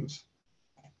questions?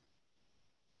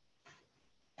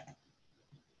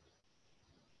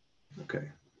 Okay,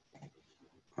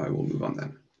 I will move on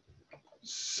then.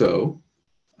 So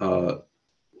I'm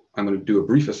going to do a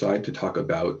brief aside to talk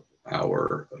about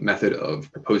our method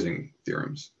of proposing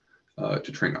theorems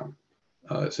to train on.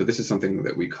 So this is something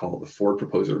that we call the forward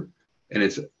proposer, and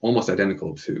it's almost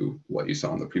identical to what you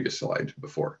saw on the previous slide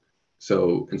before.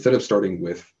 So instead of starting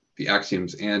with the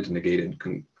axioms and negated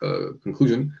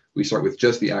conclusion, we start with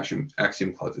just the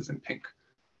axiom clauses in pink.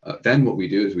 Then what we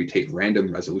do is we take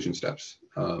random resolution steps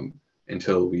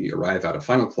until we arrive at a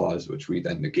final clause, which we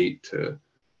then negate to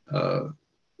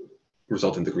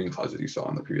result in the green clauses you saw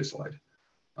on the previous slide.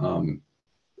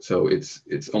 So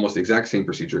it's almost the exact same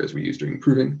procedure as we use during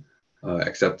proving,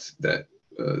 except that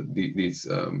these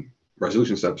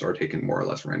resolution steps are taken more or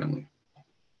less randomly.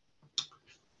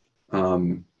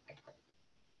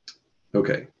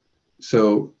 Okay,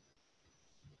 so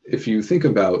if you think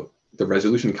about the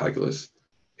resolution calculus,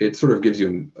 it sort of gives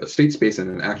you a state space and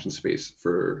an action space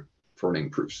for running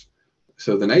proofs.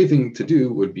 So the nice thing to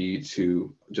do would be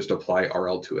to just apply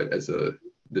RL to it as a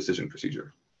decision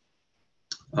procedure.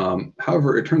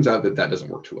 However, it turns out that that doesn't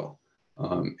work too well.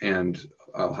 And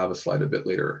I'll have a slide a bit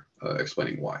later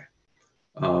explaining why.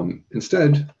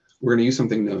 Instead, we're going to use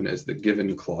something known as the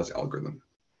given clause algorithm,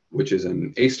 which is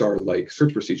an A*-like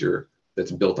search procedure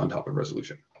that's built on top of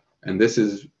resolution. And this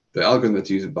is the algorithm that's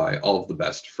used by all of the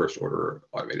best first-order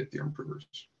automated theorem provers.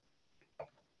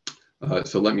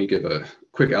 So let me give a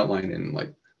quick outline in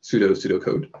like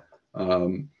pseudocode.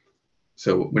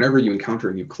 So whenever you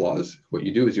encounter a new clause, what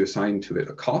you do is you assign to it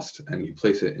a cost and you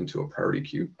place it into a priority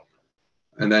queue.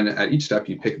 And then at each step,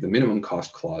 you pick the minimum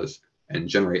cost clause and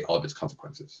generate all of its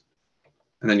consequences.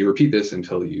 And then you repeat this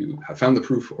until you have found the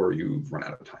proof or you've run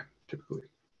out of time, typically.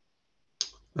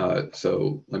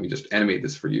 So let me just animate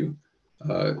this for you.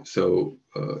 At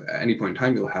any point in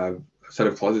time, you'll have a set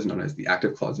of clauses known as the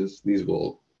active clauses. These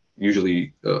will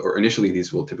usually, or initially,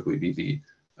 these will typically be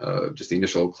just the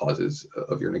initial clauses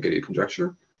of your negated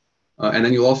conjecture. And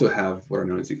then you'll also have what are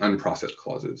known as the unprocessed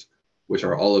clauses, which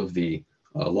are all of the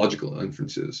logical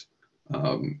inferences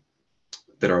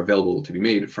that are available to be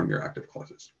made from your active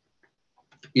clauses.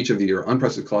 Each of your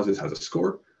unprocessed clauses has a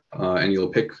score, and you'll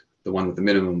pick the one with the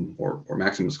minimum or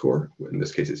maximum score, in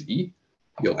this case is E.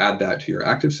 You'll add that to your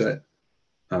active set.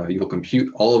 You'll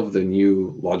compute all of the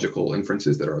new logical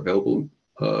inferences that are available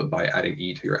by adding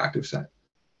E to your active set.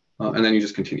 And then you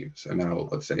just continue. So now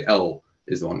let's say L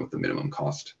is the one with the minimum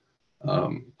cost.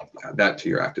 Add that to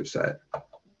your active set,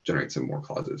 generate some more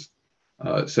clauses.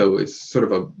 So it's sort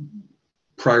of a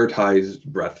prioritized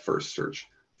breadth first search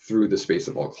through the space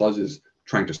of all clauses,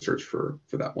 trying to search for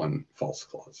that one false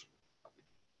clause.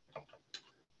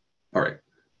 All right,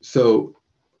 so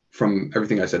from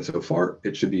everything I said so far,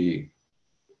 it should be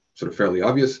sort of fairly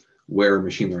obvious where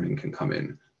machine learning can come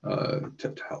in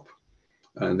to help.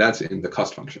 And that's in the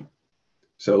cost function.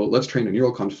 So let's train a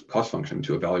neural cost function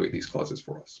to evaluate these clauses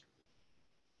for us.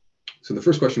 So the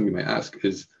first question we might ask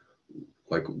is,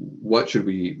 like, what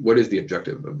is the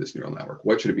objective of this neural network?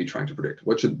 What should it be trying to predict?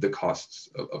 What should the costs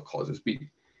of clauses be?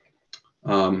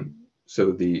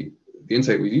 So the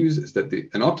insight we use is that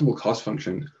an optimal cost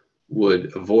function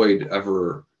would avoid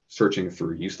ever searching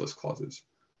through useless clauses,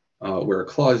 where a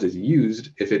clause is used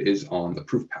if it is on the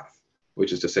proof path,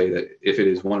 which is to say that if it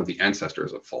is one of the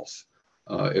ancestors of false,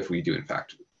 if we do in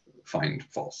fact find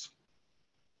false.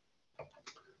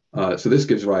 So this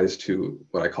gives rise to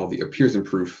what I call the appears in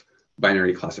proof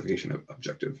binary classification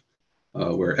objective,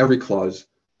 where every clause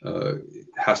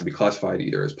has to be classified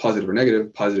either as positive or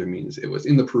negative. Positive means it was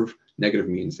in the proof, negative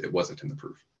means it wasn't in the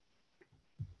proof.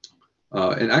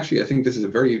 And actually, I think this is a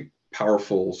very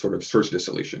powerful sort of search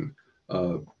distillation,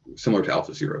 similar to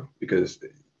AlphaZero, because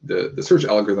the search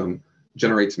algorithm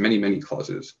generates many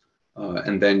clauses,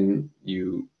 and then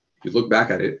you look back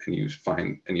at it and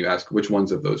you ask which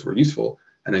ones of those were useful,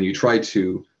 and then you try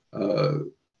to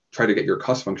get your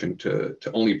cost function to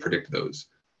only predict those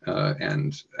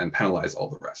and penalize all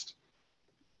the rest.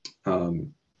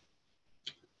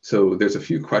 So there's a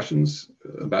few questions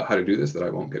about how to do this that I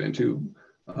won't get into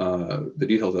the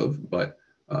details of, but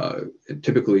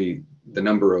typically the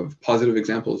number of positive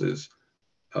examples is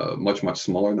much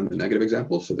smaller than the negative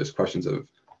examples. So there's questions of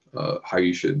how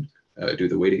you should do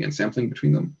the weighting and sampling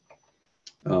between them.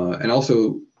 And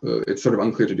also, it's sort of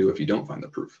unclear to do if you don't find the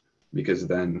proof, because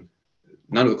then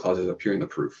none of the clauses appear in the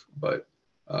proof. But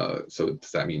so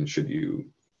does that mean should you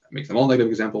make them all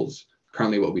negative examples?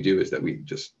 Currently, what we do is that we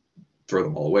just throw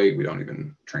them all away. We don't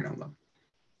even train on them.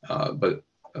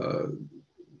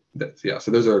 Yeah,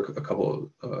 so those are a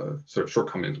couple of sort of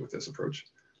shortcomings with this approach.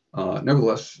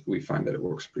 Nevertheless, we find that it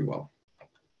works pretty well.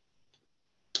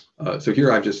 So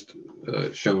here I've just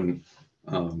shown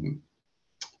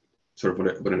sort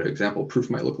of what an example proof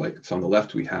might look like. So on the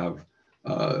left, we have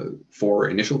 4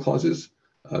 initial clauses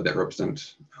that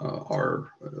represent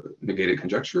our negated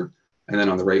conjecture. And then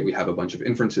on the right, we have a bunch of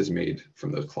inferences made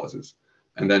from those clauses.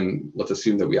 And then let's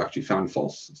assume that we actually found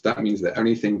false. So that means that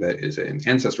anything that is an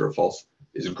ancestor of false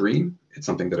is green. It's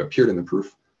something that appeared in the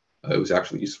proof. It was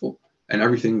actually useful. And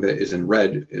everything that is in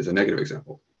red is a negative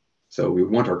example. So we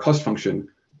want our cost function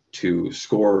to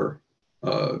score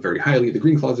very highly the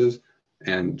green clauses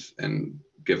and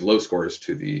give low scores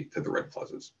to the red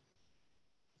clauses.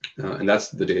 And that's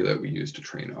the data that we use to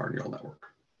train our neural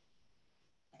network.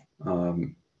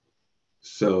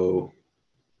 So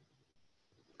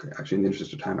actually, in the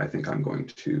interest of time, I think I'm going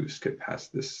to skip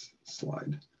past this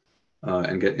slide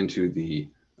and get into the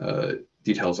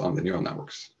details on the neural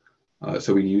networks.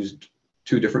 So we used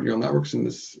 2 different neural networks in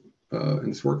this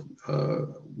work.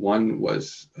 One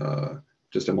was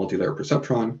just a multi-layer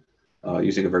perceptron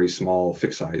using a very small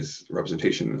fixed size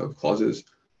representation of clauses.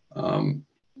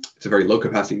 It's a very low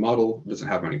capacity model, doesn't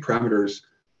have many parameters,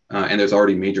 and there's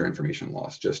already major information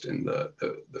loss just in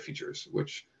the features,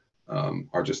 which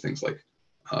are just things like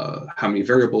how many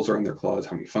variables are in their clause,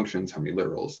 how many functions, how many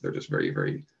literals. They're just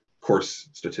very coarse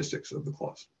statistics of the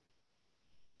clause.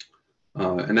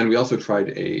 And then we also tried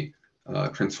a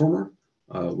transformer,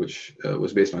 which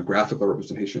was based on a graphical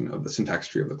representation of the syntax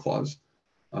tree of the clause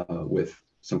with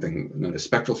something known as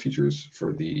spectral features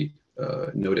for the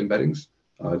node embeddings.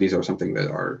 These are something that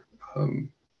are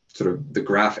sort of the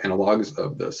graph analogs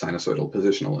of the sinusoidal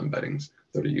positional embeddings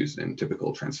that are used in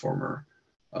typical transformer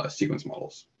sequence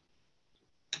models.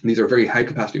 And these are a very high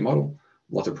capacity model,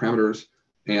 lots of parameters,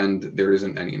 and there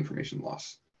isn't any information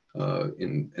loss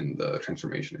in the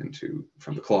transformation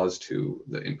from the clause to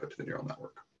the input to the neural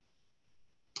network.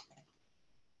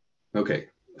 Okay,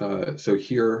 so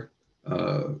here,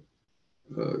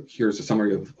 here's a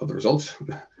summary of the results.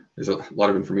 There's a lot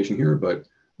of information here, but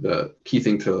the key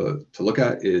thing to look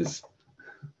at is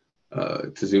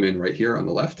to zoom in right here on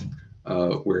the left,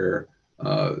 where,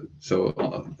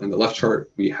 so in the left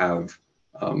chart, we have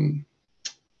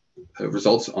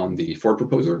results on the forward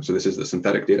proposer. So this is the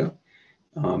synthetic data.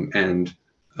 And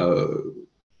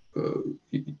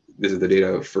this is the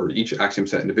data for each axiom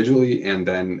set individually, and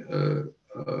then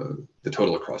the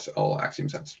total across all axiom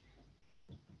sets.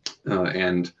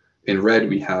 And in red,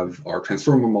 we have our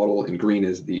transformer model. In green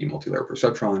is the multi-layer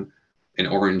perceptron. In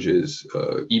orange is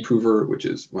eProver, which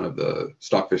is one of the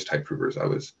stockfish type provers I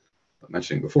was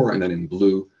mentioning before. And then in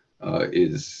blue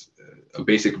is a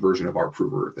basic version of our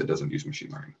prover that doesn't use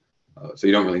machine learning. So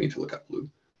you don't really need to look at blue.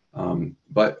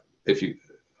 But if you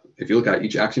look at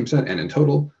each axiom set and in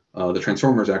total, the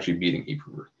transformer is actually beating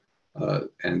eProver.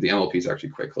 And the MLP is actually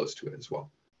quite close to it as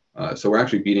well. So we're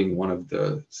actually beating one of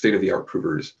the state-of-the-art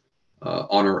provers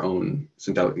on our own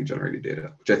synthetically generated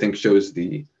data, which I think shows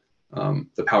the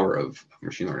power of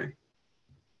machine learning.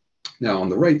 Now on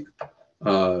the right,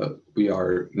 we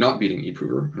are not beating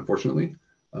eProver, unfortunately.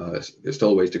 There's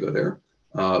still a ways to go there,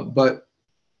 but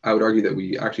I would argue that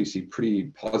we actually see pretty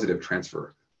positive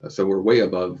transfer. So we're way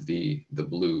above the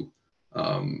blue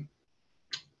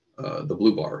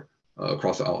bar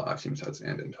across all axiom sets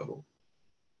and in total.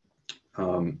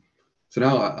 So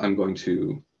now I'm going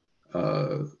to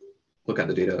look at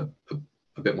the data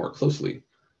a bit more closely.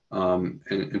 And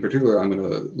in particular, I'm going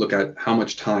to look at how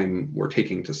much time we're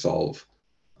taking to solve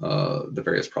the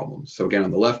various problems. So again,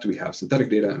 on the left, we have synthetic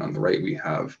data, and on the right, we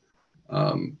have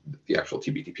the actual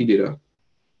TBTP data.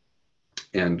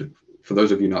 And for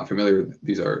those of you not familiar,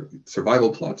 these are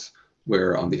survival plots,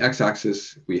 where on the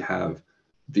x-axis, we have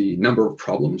the number of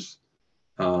problems,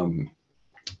 and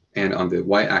on the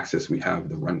y-axis, we have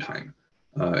the runtime.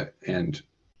 And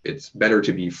it's better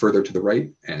to be further to the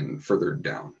right and further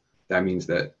down. That means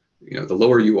that the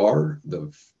lower you are,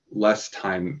 the less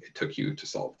time it took you to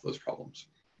solve those problems.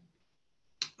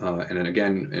 And then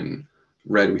again, in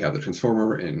red, we have the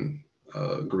transformer, in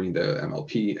green, the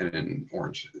MLP, and in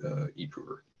orange,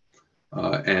 eProver.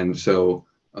 And so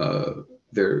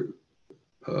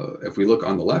if we look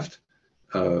on the left,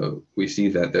 we see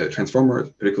that the transformer,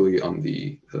 particularly on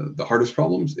the hardest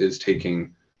problems, is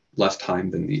taking less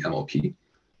time than the MLP.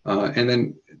 And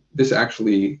then this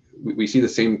actually, we see the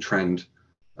same trend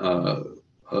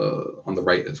on the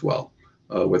right as well,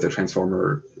 with the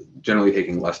transformer generally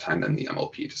taking less time than the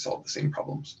MLP to solve the same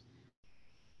problems.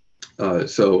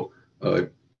 So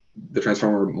the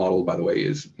transformer model, by the way,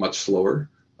 is much slower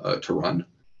to run.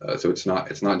 So it's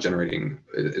not generating,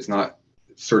 it's not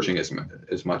searching as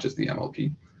much as the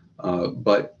MLP,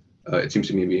 but it seems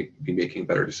to me be making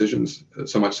better decisions,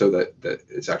 so much so that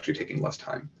it's actually taking less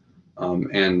time.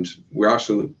 And we're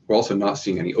also not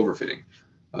seeing any overfitting.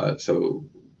 So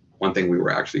one thing we were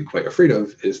actually quite afraid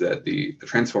of is that the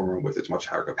transformer, with its much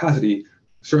higher capacity,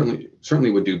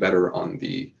 certainly would do better on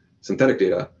the synthetic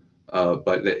data,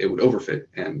 but that it would overfit,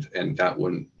 and that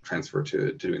wouldn't transfer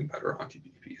to doing better on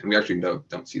TBTP. And we actually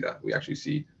don't see that. We actually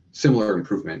see similar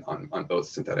improvement on both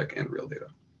synthetic and real data.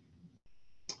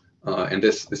 And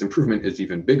this improvement is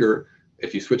even bigger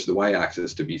if you switch the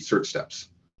y-axis to be search steps,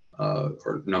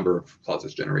 or number of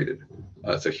clauses generated.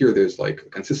 So here there's like a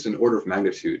consistent order of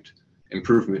magnitude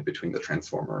improvement between the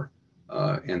transformer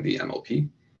and the MLP.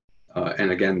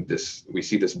 And again, we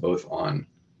see this both on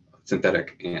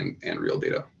synthetic and real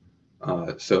data.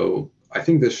 So I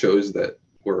think this shows that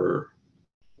we're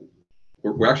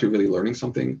actually really learning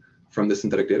something from the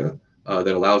synthetic data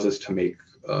that allows us to make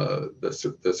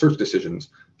the search decisions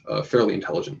fairly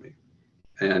intelligently.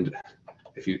 And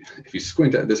if you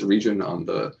squint at this region on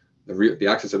the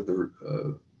axis of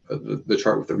the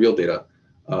chart with the real data,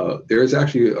 there is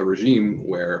actually a regime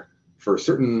where for a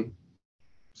certain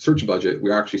search budget,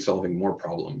 we're actually solving more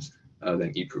problems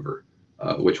than eProver,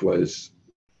 which was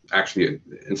actually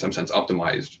in some sense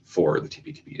optimized for the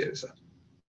TBTP dataset.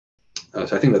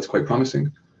 So I think that's quite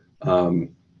promising.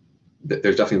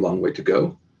 There's definitely a long way to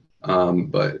go,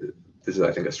 but this is,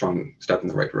 I think, a strong step in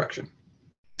the right direction.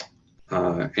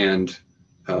 And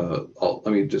let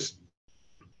me just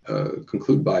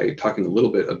conclude by talking a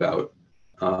little bit about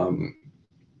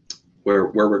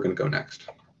where we're going to go next.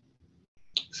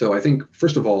 So I think,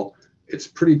 first of all, it's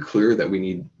pretty clear that we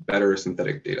need better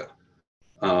synthetic data.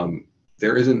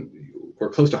 We're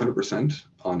close to 100%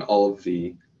 on all of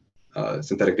the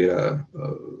synthetic data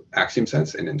axiom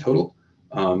sets and in total.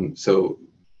 So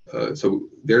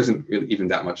there isn't really even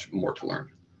that much more to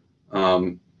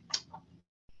learn.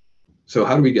 So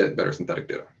how do we get better synthetic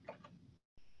data?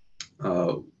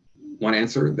 One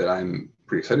answer that I'm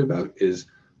pretty excited about is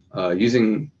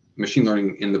using machine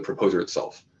learning in the proposer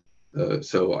itself.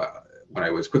 So when I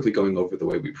was quickly going over the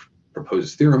way we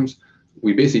propose theorems,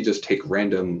 we basically just take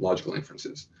random logical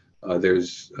inferences.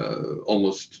 There's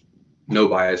almost no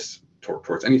bias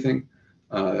towards anything.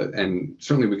 And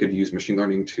certainly we could use machine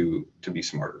learning to be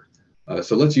smarter.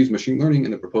 So let's use machine learning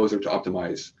in the proposer to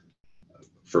optimize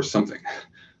for something.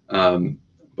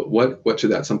 But what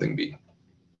should that something be?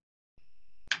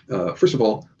 First of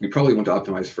all, we probably want to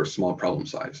optimize for small problem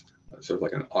size, sort of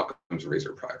like an Occam's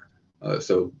razor prior.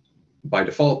 So by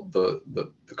default, the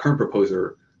current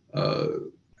proposer,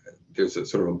 there's a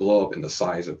sort of a blow up in the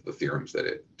size of the theorems that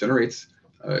it generates.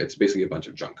 It's basically a bunch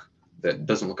of junk that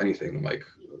doesn't look anything like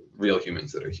real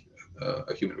humans that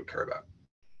a human would care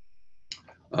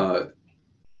about.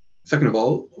 Second of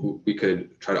all, we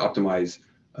could try to optimize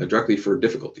directly for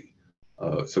difficulty.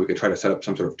 So we could try to set up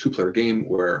some sort of two-player game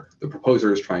where the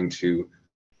proposer is trying to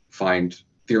find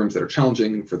theorems that are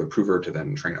challenging for the prover to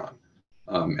then train on.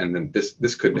 And then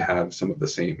this could have some of the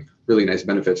same really nice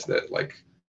benefits that like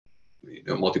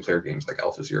multiplayer games like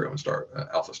AlphaZero and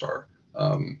AlphaStar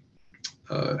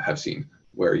have seen,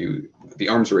 where the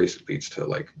arms race leads to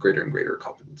like greater and greater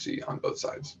competency on both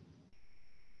sides.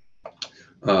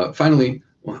 Finally,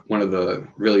 one of the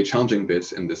really challenging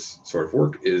bits in this sort of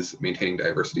work is maintaining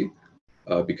diversity,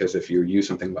 because if you use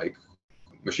something like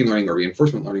machine learning or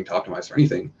reinforcement learning to optimize for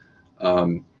anything,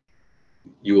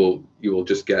 you will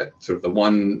just get sort of the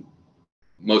one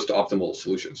most optimal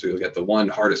solution. So you'll get the one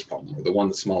hardest problem or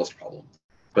the smallest problem,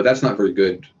 but that's not very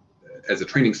good as a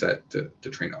training set to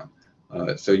train on.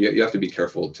 So you have to be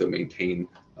careful to maintain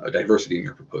diversity in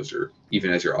your proposer,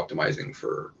 even as you're optimizing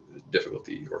for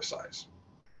difficulty or size.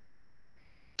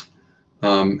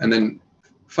 And then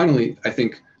finally, I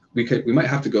think we might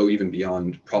have to go even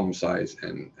beyond problem size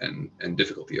and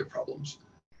difficulty of problems.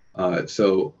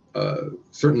 So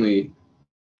certainly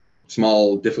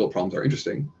small, difficult problems are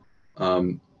interesting,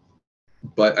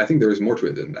 but I think there is more to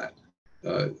it than that.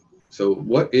 So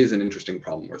what is an interesting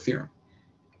problem or theorem?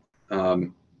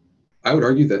 I would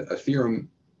argue that a theorem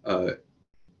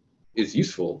is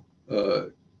useful,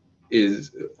 a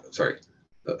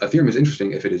theorem is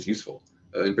interesting if it is useful,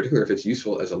 in particular if it's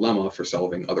useful as a lemma for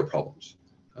solving other problems.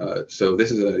 So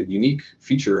this is a unique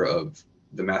feature of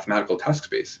the mathematical task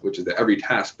space, which is that every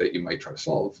task that you might try to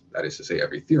solve, that is to say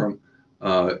every theorem,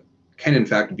 can in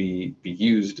fact be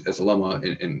used as a lemma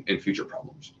in future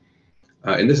problems.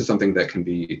 And this is something that can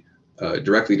be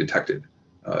directly detected.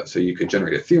 So you could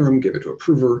generate a theorem, give it to a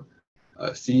prover,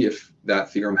 see if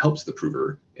that theorem helps the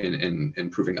prover in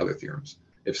proving other theorems.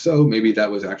 If so, maybe that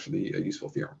was actually a useful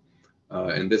theorem.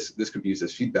 And this could be used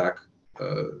as feedback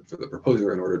for the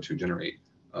proposer in order to generate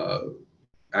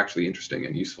actually interesting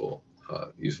and useful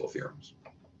theorems.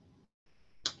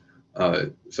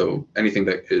 So anything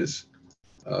that is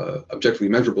objectively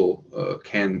measurable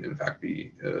can in fact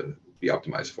be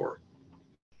optimized for.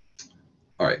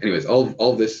 All right. Anyways, all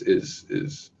of this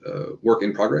is work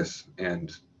in progress,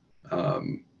 and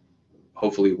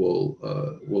hopefully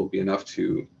will be enough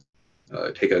to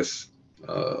take us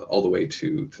all the way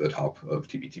to the top of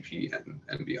TBTP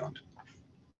and beyond.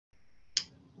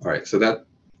 All right. So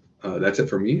that's it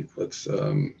for me. Let's.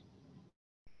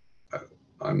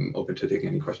 I'm open to taking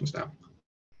any questions now.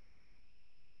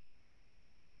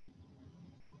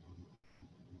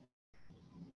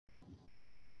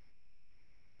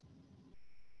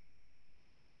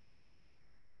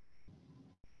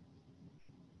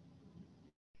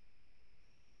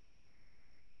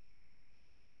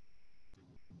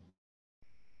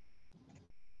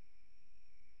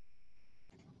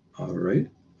 All right,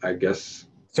 I guess.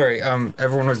 Sorry,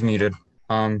 everyone was muted.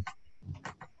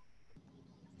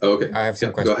 Okay. I have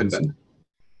some questions. Go ahead,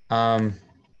 Ben.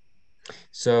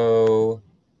 So,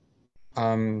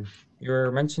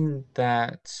 you mentioned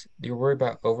that you're worried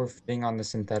about overfitting on the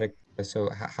synthetic.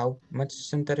 So, how much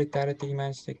synthetic data did you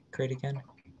manage to create again?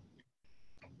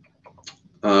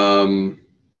 Let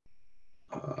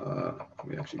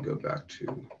me actually go back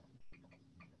to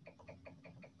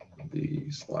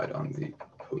the slide on the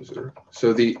proposer.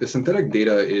 So the synthetic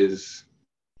data is,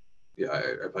 yeah,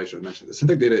 I probably should have mentioned, the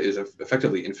synthetic data is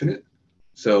effectively infinite.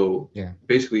 So yeah,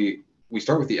 basically we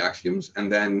start with the axioms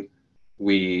and then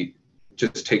we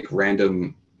just take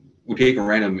random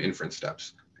inference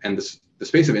steps. And the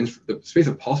space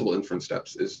of possible inference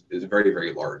steps is very,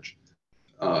 very large.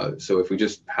 So if we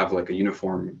just have like a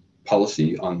uniform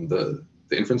policy on the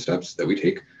inference steps that we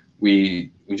take,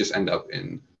 we just end up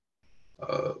in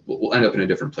we'll end up in a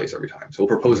different place every time. So we'll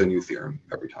propose a new theorem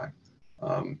every time.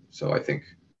 So I think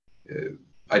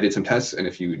I did some tests, and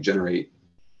if you generate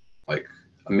like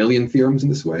 1 million theorems in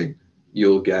this way,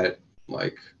 you'll get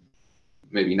like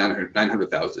maybe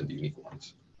 900,000 unique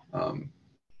ones.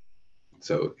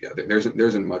 So yeah, there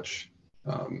isn't much.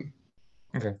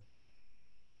 Okay.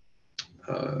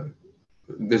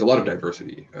 There's a lot of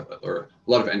diversity, or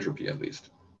a lot of entropy at least,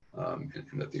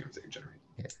 in the theorems that you generate.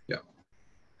 Yeah.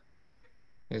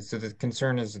 Yeah, so the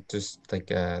concern is just like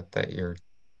that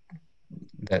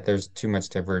there's too much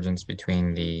divergence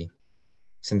between the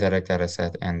synthetic data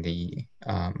set and the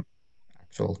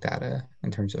actual data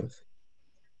in terms of.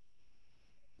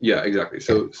 Yeah, exactly.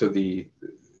 So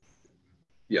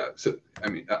I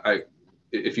mean,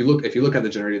 if you look at the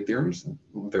generated theorems,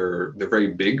 they're very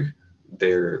big.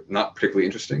 They're not particularly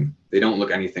interesting. They don't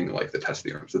look anything like the test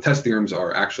theorems. The test theorems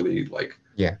are actually like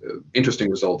interesting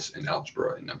results in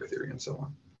algebra and number theory and so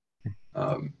on.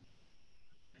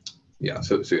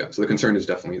 So the concern is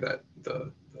definitely that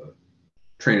the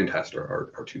train and test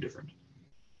are too different.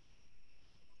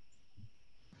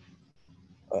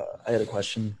 I had a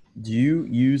question. Do you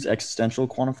use existential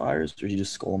quantifiers, or do you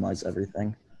just Skolemai's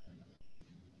everything?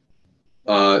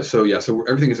 So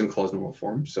everything is in clause normal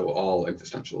form. So all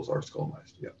existentials are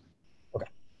Skolemized. Yeah. Okay.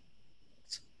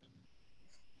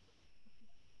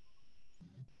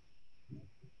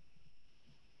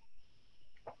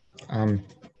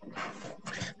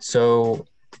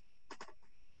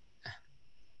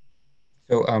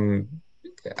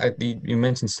 You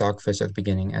mentioned stockfish at the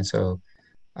beginning, and so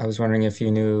I was wondering if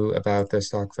you knew about the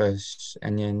stockfish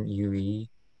Enyan UE.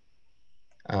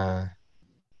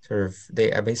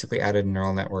 They basically added a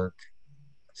neural network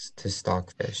to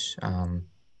stockfish, and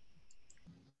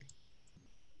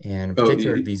in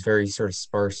particular these very sort of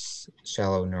sparse,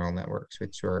 shallow neural networks,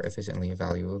 which are efficiently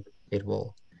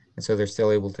evaluatable, and so they're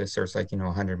still able to source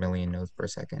 100 million nodes per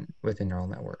second with a neural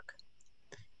network.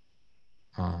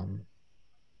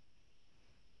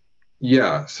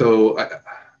 Yeah, so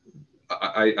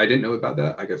I didn't know about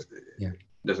that. I guess it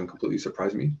doesn't completely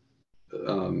surprise me.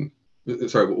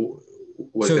 Sorry,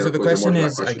 so the question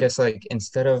is, I guess,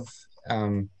 instead of I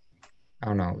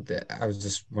don't know, I was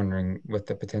just wondering what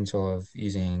the potential of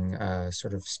using a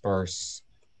sort of sparse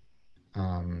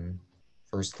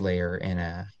first layer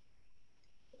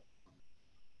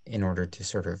in order to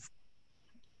sort of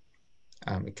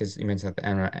because you mentioned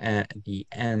that the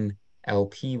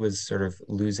NLP was sort of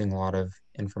losing a lot of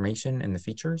information in the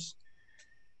features.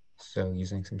 So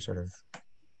using some sort of,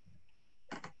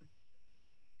 I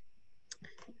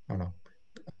don't know,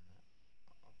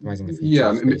 optimizing the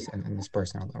features and the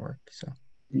sparse neural network. So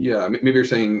yeah, maybe you're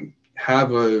saying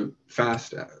have a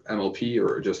fast MLP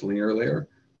or just linear layer.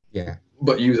 Yeah.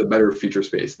 But use a better feature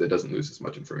space that doesn't lose as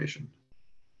much information.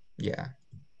 Yeah.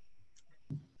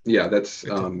 Yeah, that's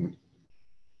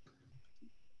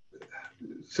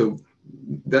so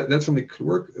that's something that could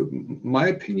work. My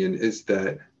opinion is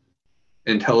that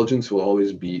intelligence will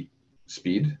always beat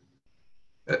speed.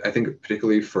 I think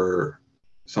particularly for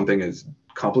something as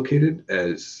complicated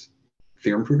as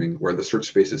theorem proving, where the search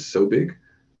space is so big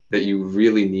that you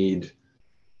really need,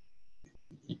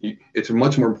 it's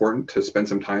much more important to spend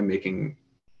some time making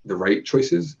the right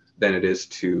choices than it is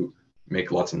to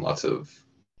make lots and lots of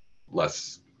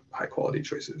less high quality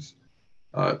choices,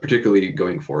 particularly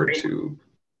going forward to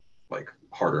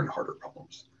harder and harder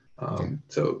problems.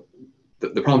 So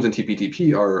the problems in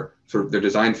TPTP are they're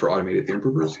designed for automated theorem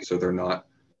provers, so they're not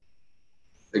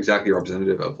exactly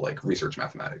representative of research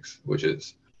mathematics, which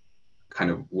is kind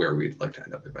of where we'd like to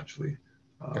end up eventually.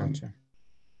 Gotcha.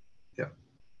 Yeah.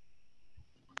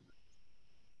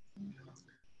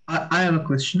 I have a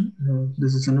question.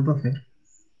 This is Anubhav here.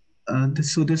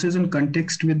 This is in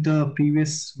context with the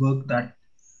previous work that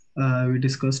we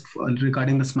discussed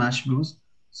regarding the smash bros.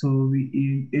 So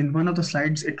in one of the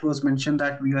slides, it was mentioned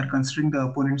that we are considering the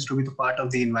opponents to be the part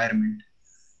of the environment.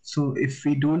 So if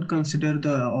we don't consider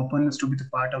the opponents to be the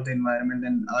part of the environment,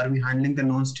 then are we handling the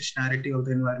non-stationarity of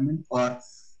the environment, or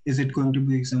is it going to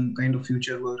be some kind of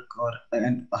future work,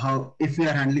 and how, if we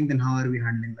are handling, then how are we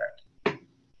handling that?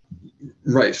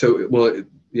 Right. So,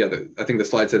 I think the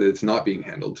slide said that it's not being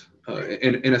handled.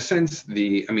 In a sense,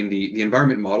 the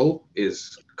environment model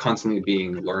is constantly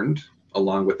being learned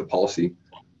along with the policy,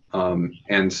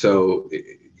 and so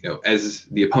as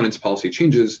the opponent's policy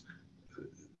changes,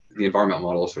 the environment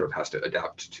model sort of has to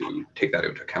adapt to take that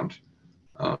into account.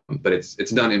 But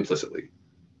it's done implicitly,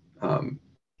 and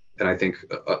I think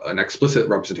an explicit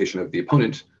representation of the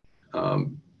opponent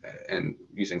and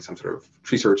using some sort of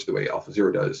tree search the way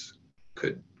AlphaZero does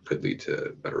could lead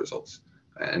to better results,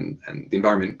 and the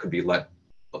environment could be left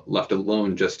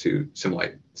alone just to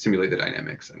simulate the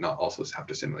dynamics and not also have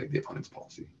to simulate the opponent's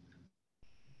policy.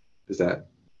 Does that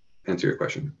answer your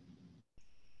question?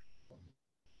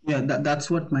 Yeah, that's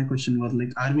what my question was.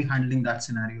 Are we handling that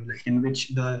scenario, in which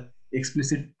the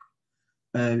explicit,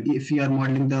 if we are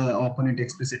modeling the opponent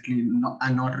explicitly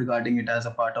and not regarding it as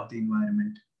a part of the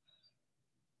environment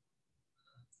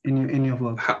in your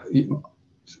work?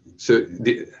 So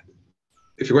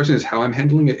if your question is how I'm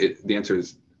handling it, the answer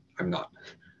is I'm not.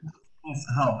 Yes,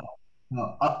 how?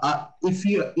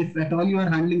 If at all you are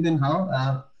handling, then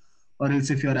how? Or else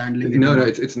if you are handling it. No,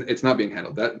 it's not being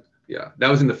handled. That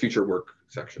was in the future work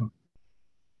section.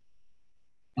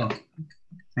 Okay.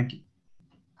 Thank you.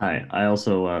 Hi, I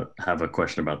also have a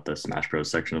question about the Smash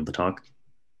Bros section of the talk.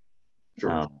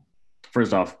 Sure.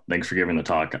 First off, thanks for giving the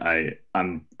talk. I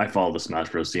follow the Smash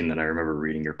Bros scene, and I remember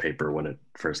reading your paper when it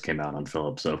first came out on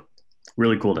Philip. So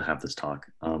really cool to have this talk.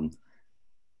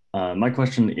 My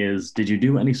question is, did you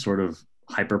do any sort of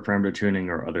hyperparameter tuning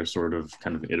or other sort of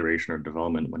kind of iteration or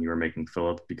development when you were making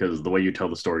Philip? Because the way you tell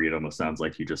the story, it almost sounds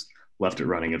like you just left it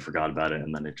running and forgot about it,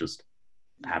 and then it just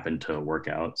happened to work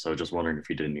out. So just wondering if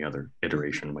you did any other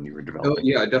iteration when you were developing. Oh,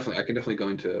 yeah, definitely. I can definitely go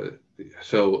into,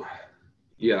 so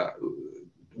yeah.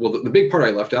 Well, the big part I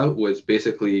left out was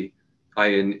basically I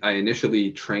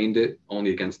initially trained it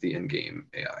only against the in-game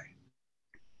AI,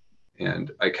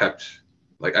 and I kept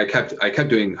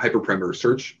doing hyperparameter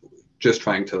search, just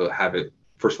trying to have it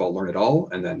first of all learn it all,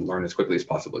 and then learn as quickly as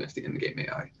possible against the in-game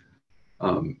AI.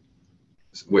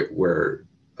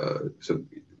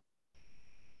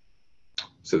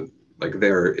 So like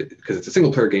there, because it's a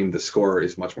single player game, the score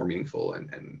is much more meaningful,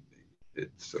 and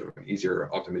it's sort of an easier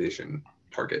optimization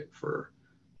target for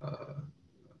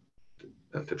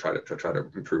to try to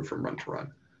improve from run to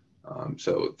run.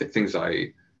 So things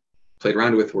I played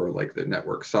around with were like the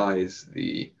network size,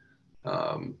 the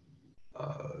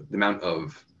amount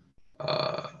of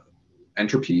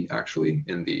entropy actually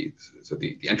in the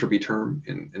entropy term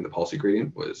in the policy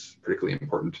gradient was particularly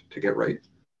important to get right.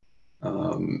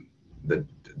 The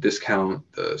discount,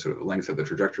 the sort of length of the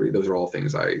trajectory, those are all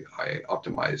things I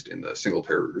optimized in the single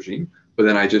player regime. But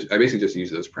then I basically just use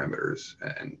those parameters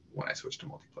and when I switch to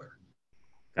multiplayer.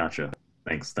 Gotcha.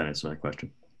 Thanks. That answers my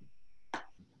question.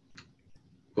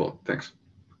 Cool. Thanks.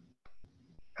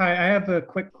 Hi, I have a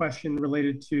quick question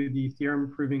related to the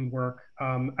theorem proving work.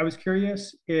 I was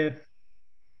curious if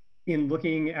in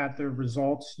looking at the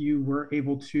results, you were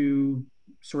able to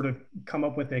sort of come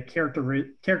up with a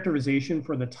characterization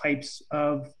for the types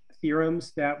of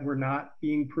theorems that were not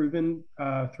being proven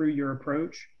through your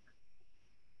approach?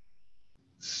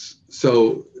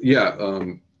 So yeah,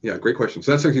 great question.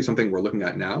 So that's actually something we're looking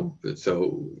at now.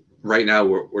 So right now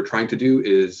what we're trying to do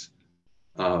is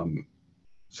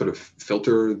sort of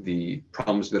filter the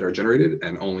problems that are generated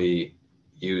and only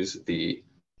use the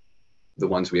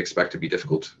ones we expect to be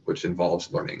difficult, which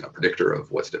involves learning a predictor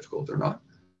of what's difficult or not.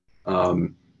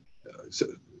 So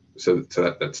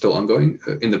that's still ongoing.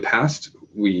 In the past,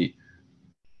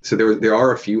 there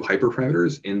are a few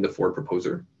hyperparameters in the Ford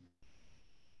proposer,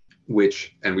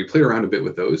 and we played around a bit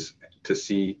with those to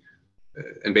see,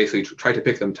 and basically try to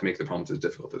pick them to make the problems as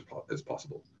difficult as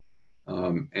possible.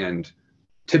 And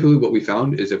typically what we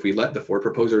found is if we let the Ford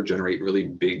proposer generate really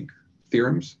big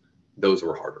theorems, those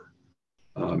were harder,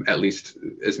 at least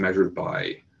as measured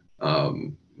by,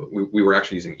 we were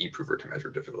actually using eProver to measure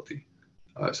difficulty.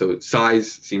 So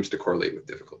size seems to correlate with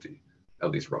difficulty, at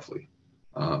least roughly.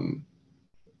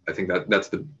 I think that's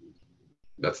the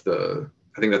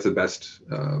best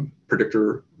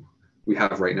predictor we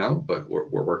have right now, but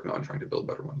we're working on trying to build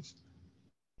better ones.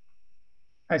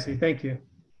 I see. Thank you.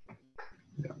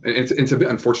 Yeah, and it's a bit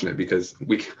unfortunate because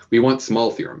we want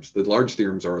small theorems. The large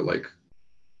theorems are like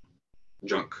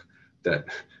junk that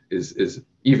is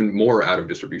even more out of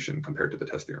distribution compared to the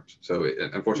test theorems. So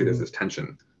unfortunately, there's this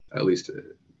tension, at least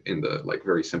in the like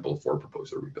very simple Ford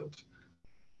proposer we built.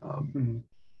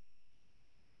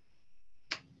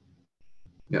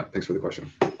 Yeah, thanks for the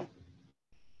question.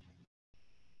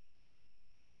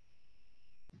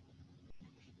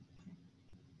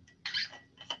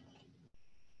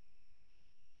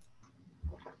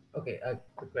 Okay, a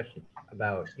quick question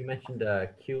about, you mentioned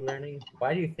Q learning.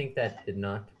 Why do you think that did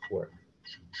not work?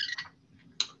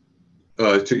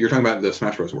 You're talking about the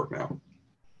Smash Bros work now.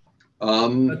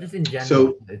 Just in general,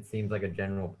 so it seems like a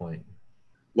general point.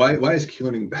 Why is Q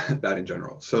learning bad in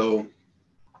general? So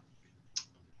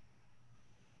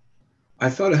I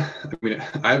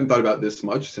haven't thought about this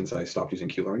much since I stopped using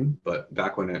Q learning, but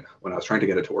back when I was trying to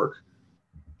get it to work.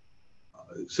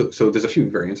 So there's a few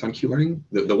variants on Q learning.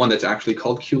 The one that's actually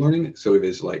called Q learning, so it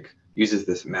is like uses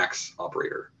this max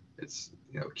operator. It's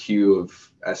Q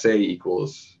of SA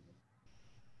equals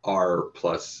R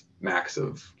plus max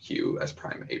of Q S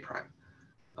prime A prime,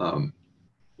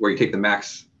 where you take the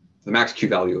max Q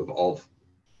value of all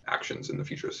actions in the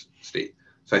future state.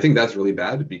 So I think that's really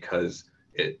bad because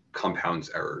it compounds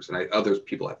errors, and other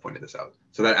people have pointed this out.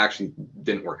 So that actually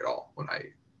didn't work at all when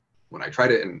I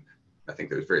tried it, and I think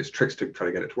there's various tricks to try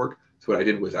to get it to work. So what I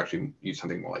did was actually use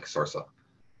something more like Sarsa.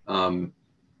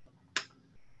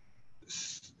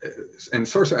 and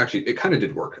Source actually, it kind of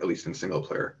did work, at least in single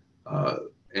player. But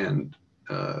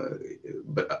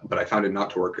I found it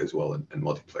not to work as well in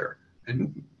multiplayer.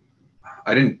 And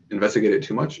I didn't investigate it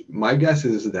too much. My guess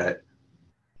is that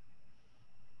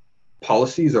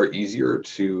policies are easier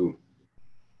to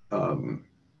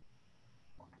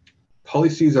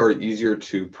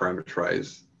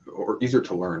parameterize, or easier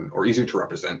to learn, or easier to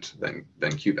represent than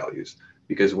Q values,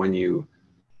 because when you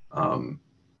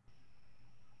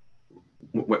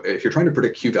if you're trying to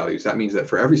predict Q values, that means that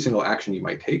for every single action you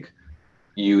might take,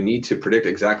 you need to predict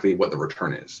exactly what the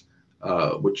return is,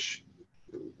 which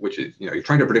is, you're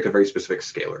trying to predict a very specific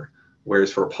scalar.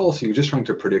 Whereas for a policy, you're just trying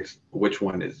to predict which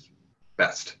one is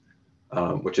best,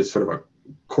 which is sort of a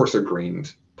coarser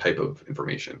grained type of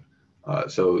information.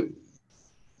 So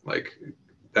like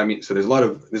that means, so there's a lot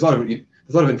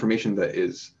of information that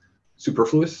is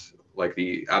superfluous, like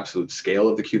the absolute scale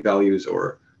of the Q values,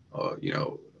 or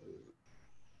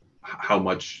how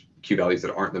much Q values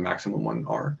that aren't the maximum one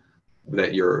are,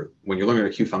 that when you're learning a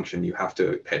Q function, you have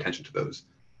to pay attention to those.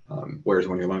 Whereas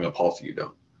when you're learning a policy, you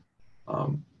don't.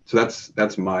 So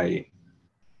that's my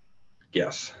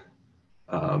guess.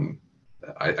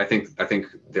 I think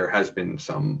there has been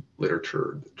some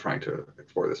literature trying to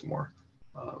explore this more.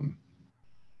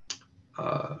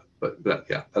 But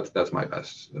yeah, that's my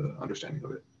best understanding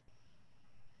of it.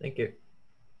 Thank you.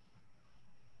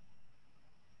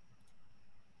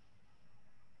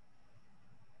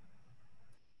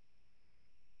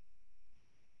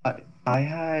 I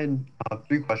had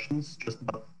 3 questions just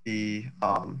about the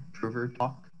prover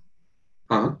talk.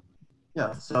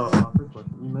 Yeah, so first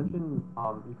question, you mentioned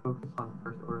you focus on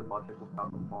first order logic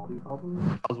without equality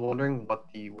problems. I was wondering what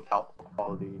the without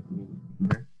equality means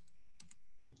here.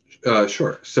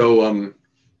 Sure. So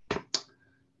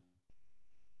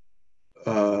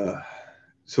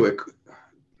so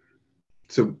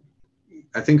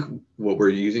I think what we're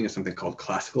using is something called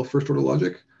classical first order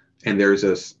logic, and there's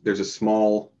a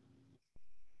small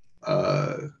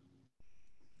how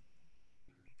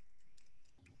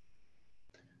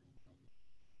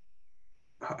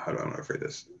do I want to phrase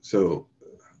this? So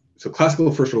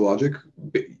classical first order logic,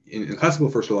 in classical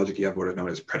first order logic, you have what are known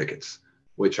as predicates,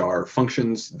 which are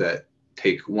functions that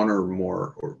take one or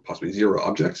more, or possibly 0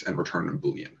 objects and return a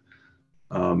Boolean.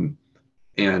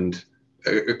 And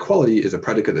equality is a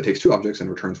predicate that takes 2 objects and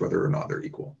returns whether or not they're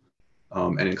equal.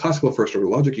 And in classical first order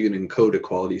logic, you can encode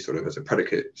equality sort of as a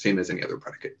predicate, same as any other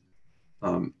predicate.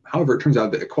 However, it turns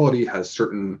out that equality has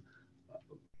certain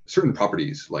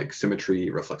properties like symmetry,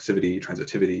 reflexivity,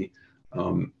 transitivity,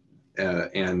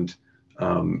 and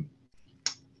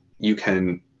you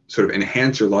can sort of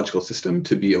enhance your logical system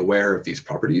to be aware of these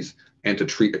properties and to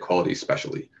treat equality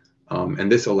specially.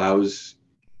 And this allows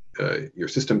your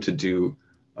system to do,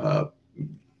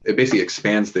 it basically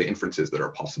expands the inferences that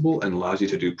are possible and allows you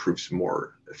to do proofs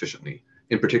more efficiently.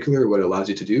 In particular, what it allows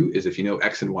you to do is if you know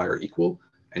X and Y are equal,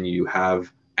 and you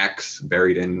have X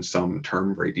buried in some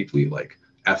term very deeply, like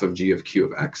f of g of q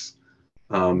of x,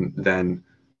 then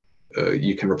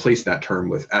you can replace that term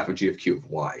with f of g of q of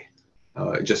y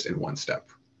just in one step.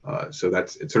 So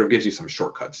it sort of gives you some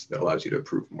shortcuts that allows you to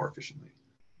prove more efficiently.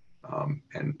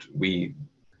 And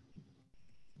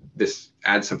this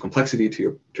adds some complexity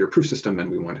to your proof system, and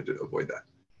we wanted to avoid that.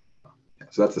 Yeah,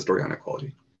 so that's the story on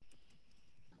equality.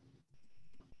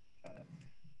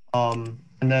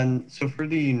 And then, so for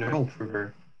the neural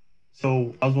prover,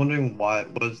 so I was wondering what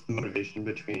was the motivation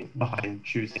behind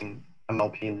choosing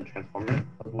MLP in the transformer.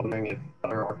 I was wondering if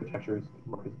other architectures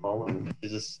work as well, and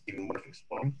is this even worth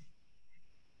exploring?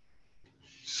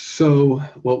 So,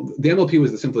 well, the MLP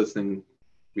was the simplest thing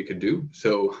we could do.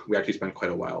 So we actually spent quite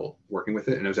a while working with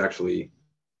it, and it was actually,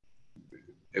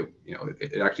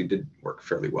 it actually did work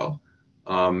fairly well.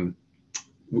 The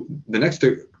next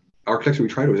architecture we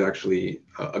tried was actually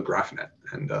a GraphNet,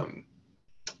 and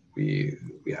we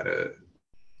had a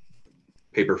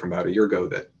paper from about a year ago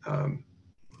that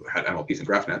had MLPs and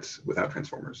GraphNets without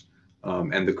transformers.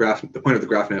 And the point of the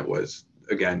GraphNet was,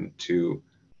 again, to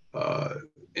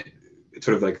it's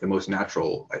sort of like the most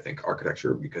natural, I think,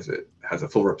 architecture because it has a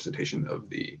full representation of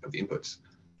the inputs.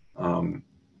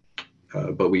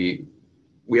 But we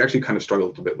actually kind of struggled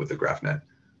a little bit with the GraphNet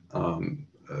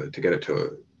to get it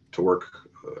to work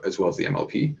as well as the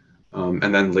MLP.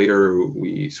 And then later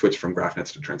we switched from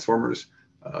GraphNets to transformers.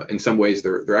 In some ways,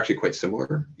 they're actually quite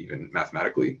similar, even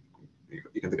mathematically.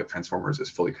 You can think of transformers as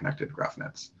fully connected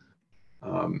GraphNets.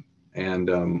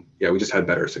 Yeah, we just had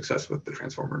better success with the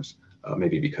transformers,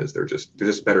 maybe because they're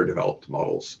just better developed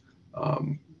models,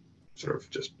 sort of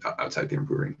just outside the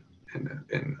improving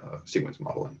in sequence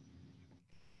modeling.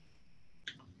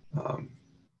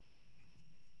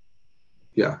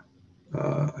 yeah,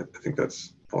 I think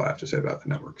that's all I have to say about the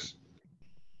networks.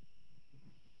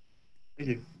 Thank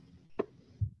you.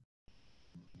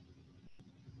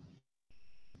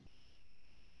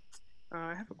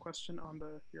 I have a question on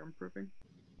the theorem proving.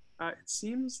 It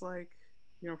seems like,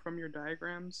 from your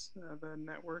diagrams, the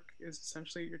network is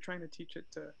essentially, you're trying to teach it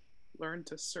to learn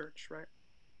to search, right?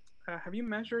 Have you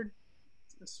measured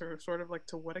sort of like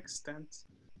to what extent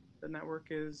the network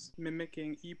is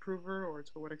mimicking eProver, or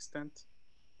to what extent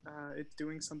it's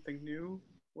doing something new?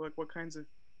 What kinds of,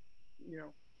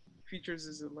 features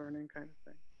is it learning, kind of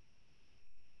thing?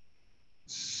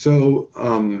 So,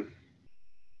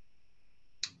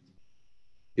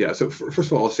 yeah, so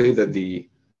first of all, I'll say that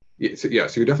so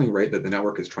you're definitely right that the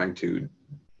network is trying to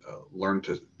learn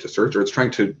to search, or it's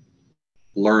trying to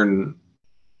learn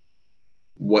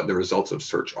what the results of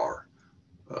search are,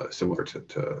 similar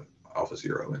to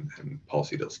AlphaZero and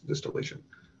policy distillation.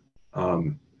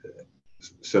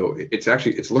 So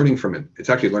it's learning from it. It's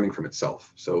actually learning from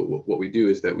itself. So what we do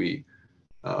is that we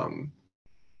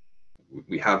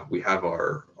have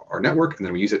our network, and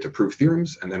then we use it to prove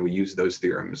theorems, and then we use those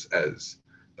theorems as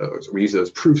we use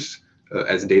those proofs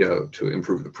as data to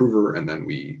improve the prover, and then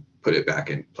we plug it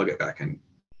back in,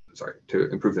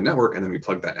 to improve the network, and then we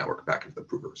plug that network back into the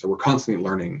prover. So we're constantly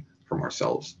learning from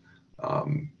ourselves,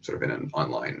 sort of in an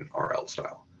online RL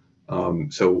style.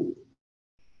 So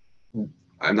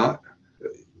I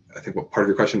think what part of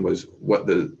your question was what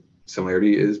the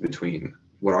similarity is between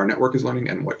what our network is learning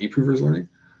and what eProver is learning.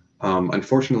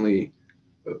 Unfortunately,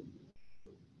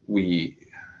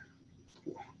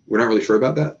 we're not really sure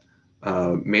about that,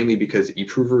 mainly because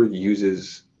eProver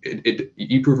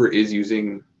is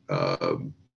using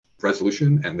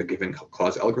resolution and the given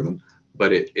clause algorithm,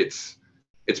 but its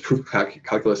proof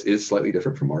calculus is slightly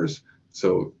different from ours.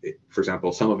 So, for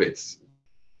example, some of it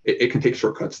can take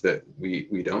shortcuts that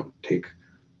we don't take.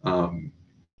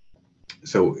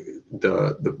 So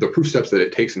the proof steps that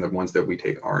it takes and the ones that we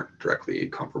take aren't directly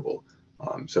comparable.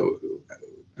 So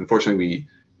unfortunately,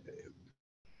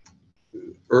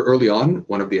 early on,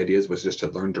 one of the ideas was just to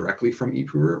learn directly from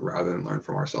eProver rather than learn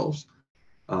from ourselves.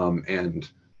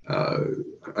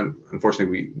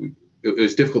 Unfortunately, it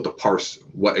was difficult to parse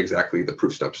what exactly the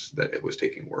proof steps that it was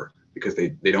taking were, because they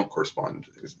don't correspond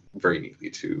very neatly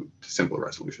to simple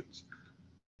resolutions.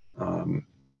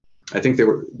 I think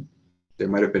there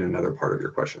might have been another part of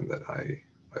your question that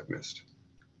I've missed.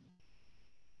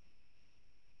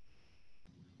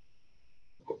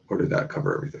 Or did that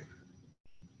cover everything?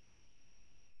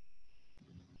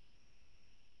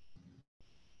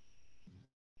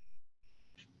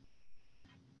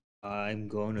 I'm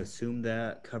going to assume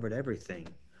that covered everything.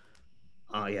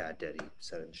 Yeah, Daddy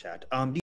said in chat.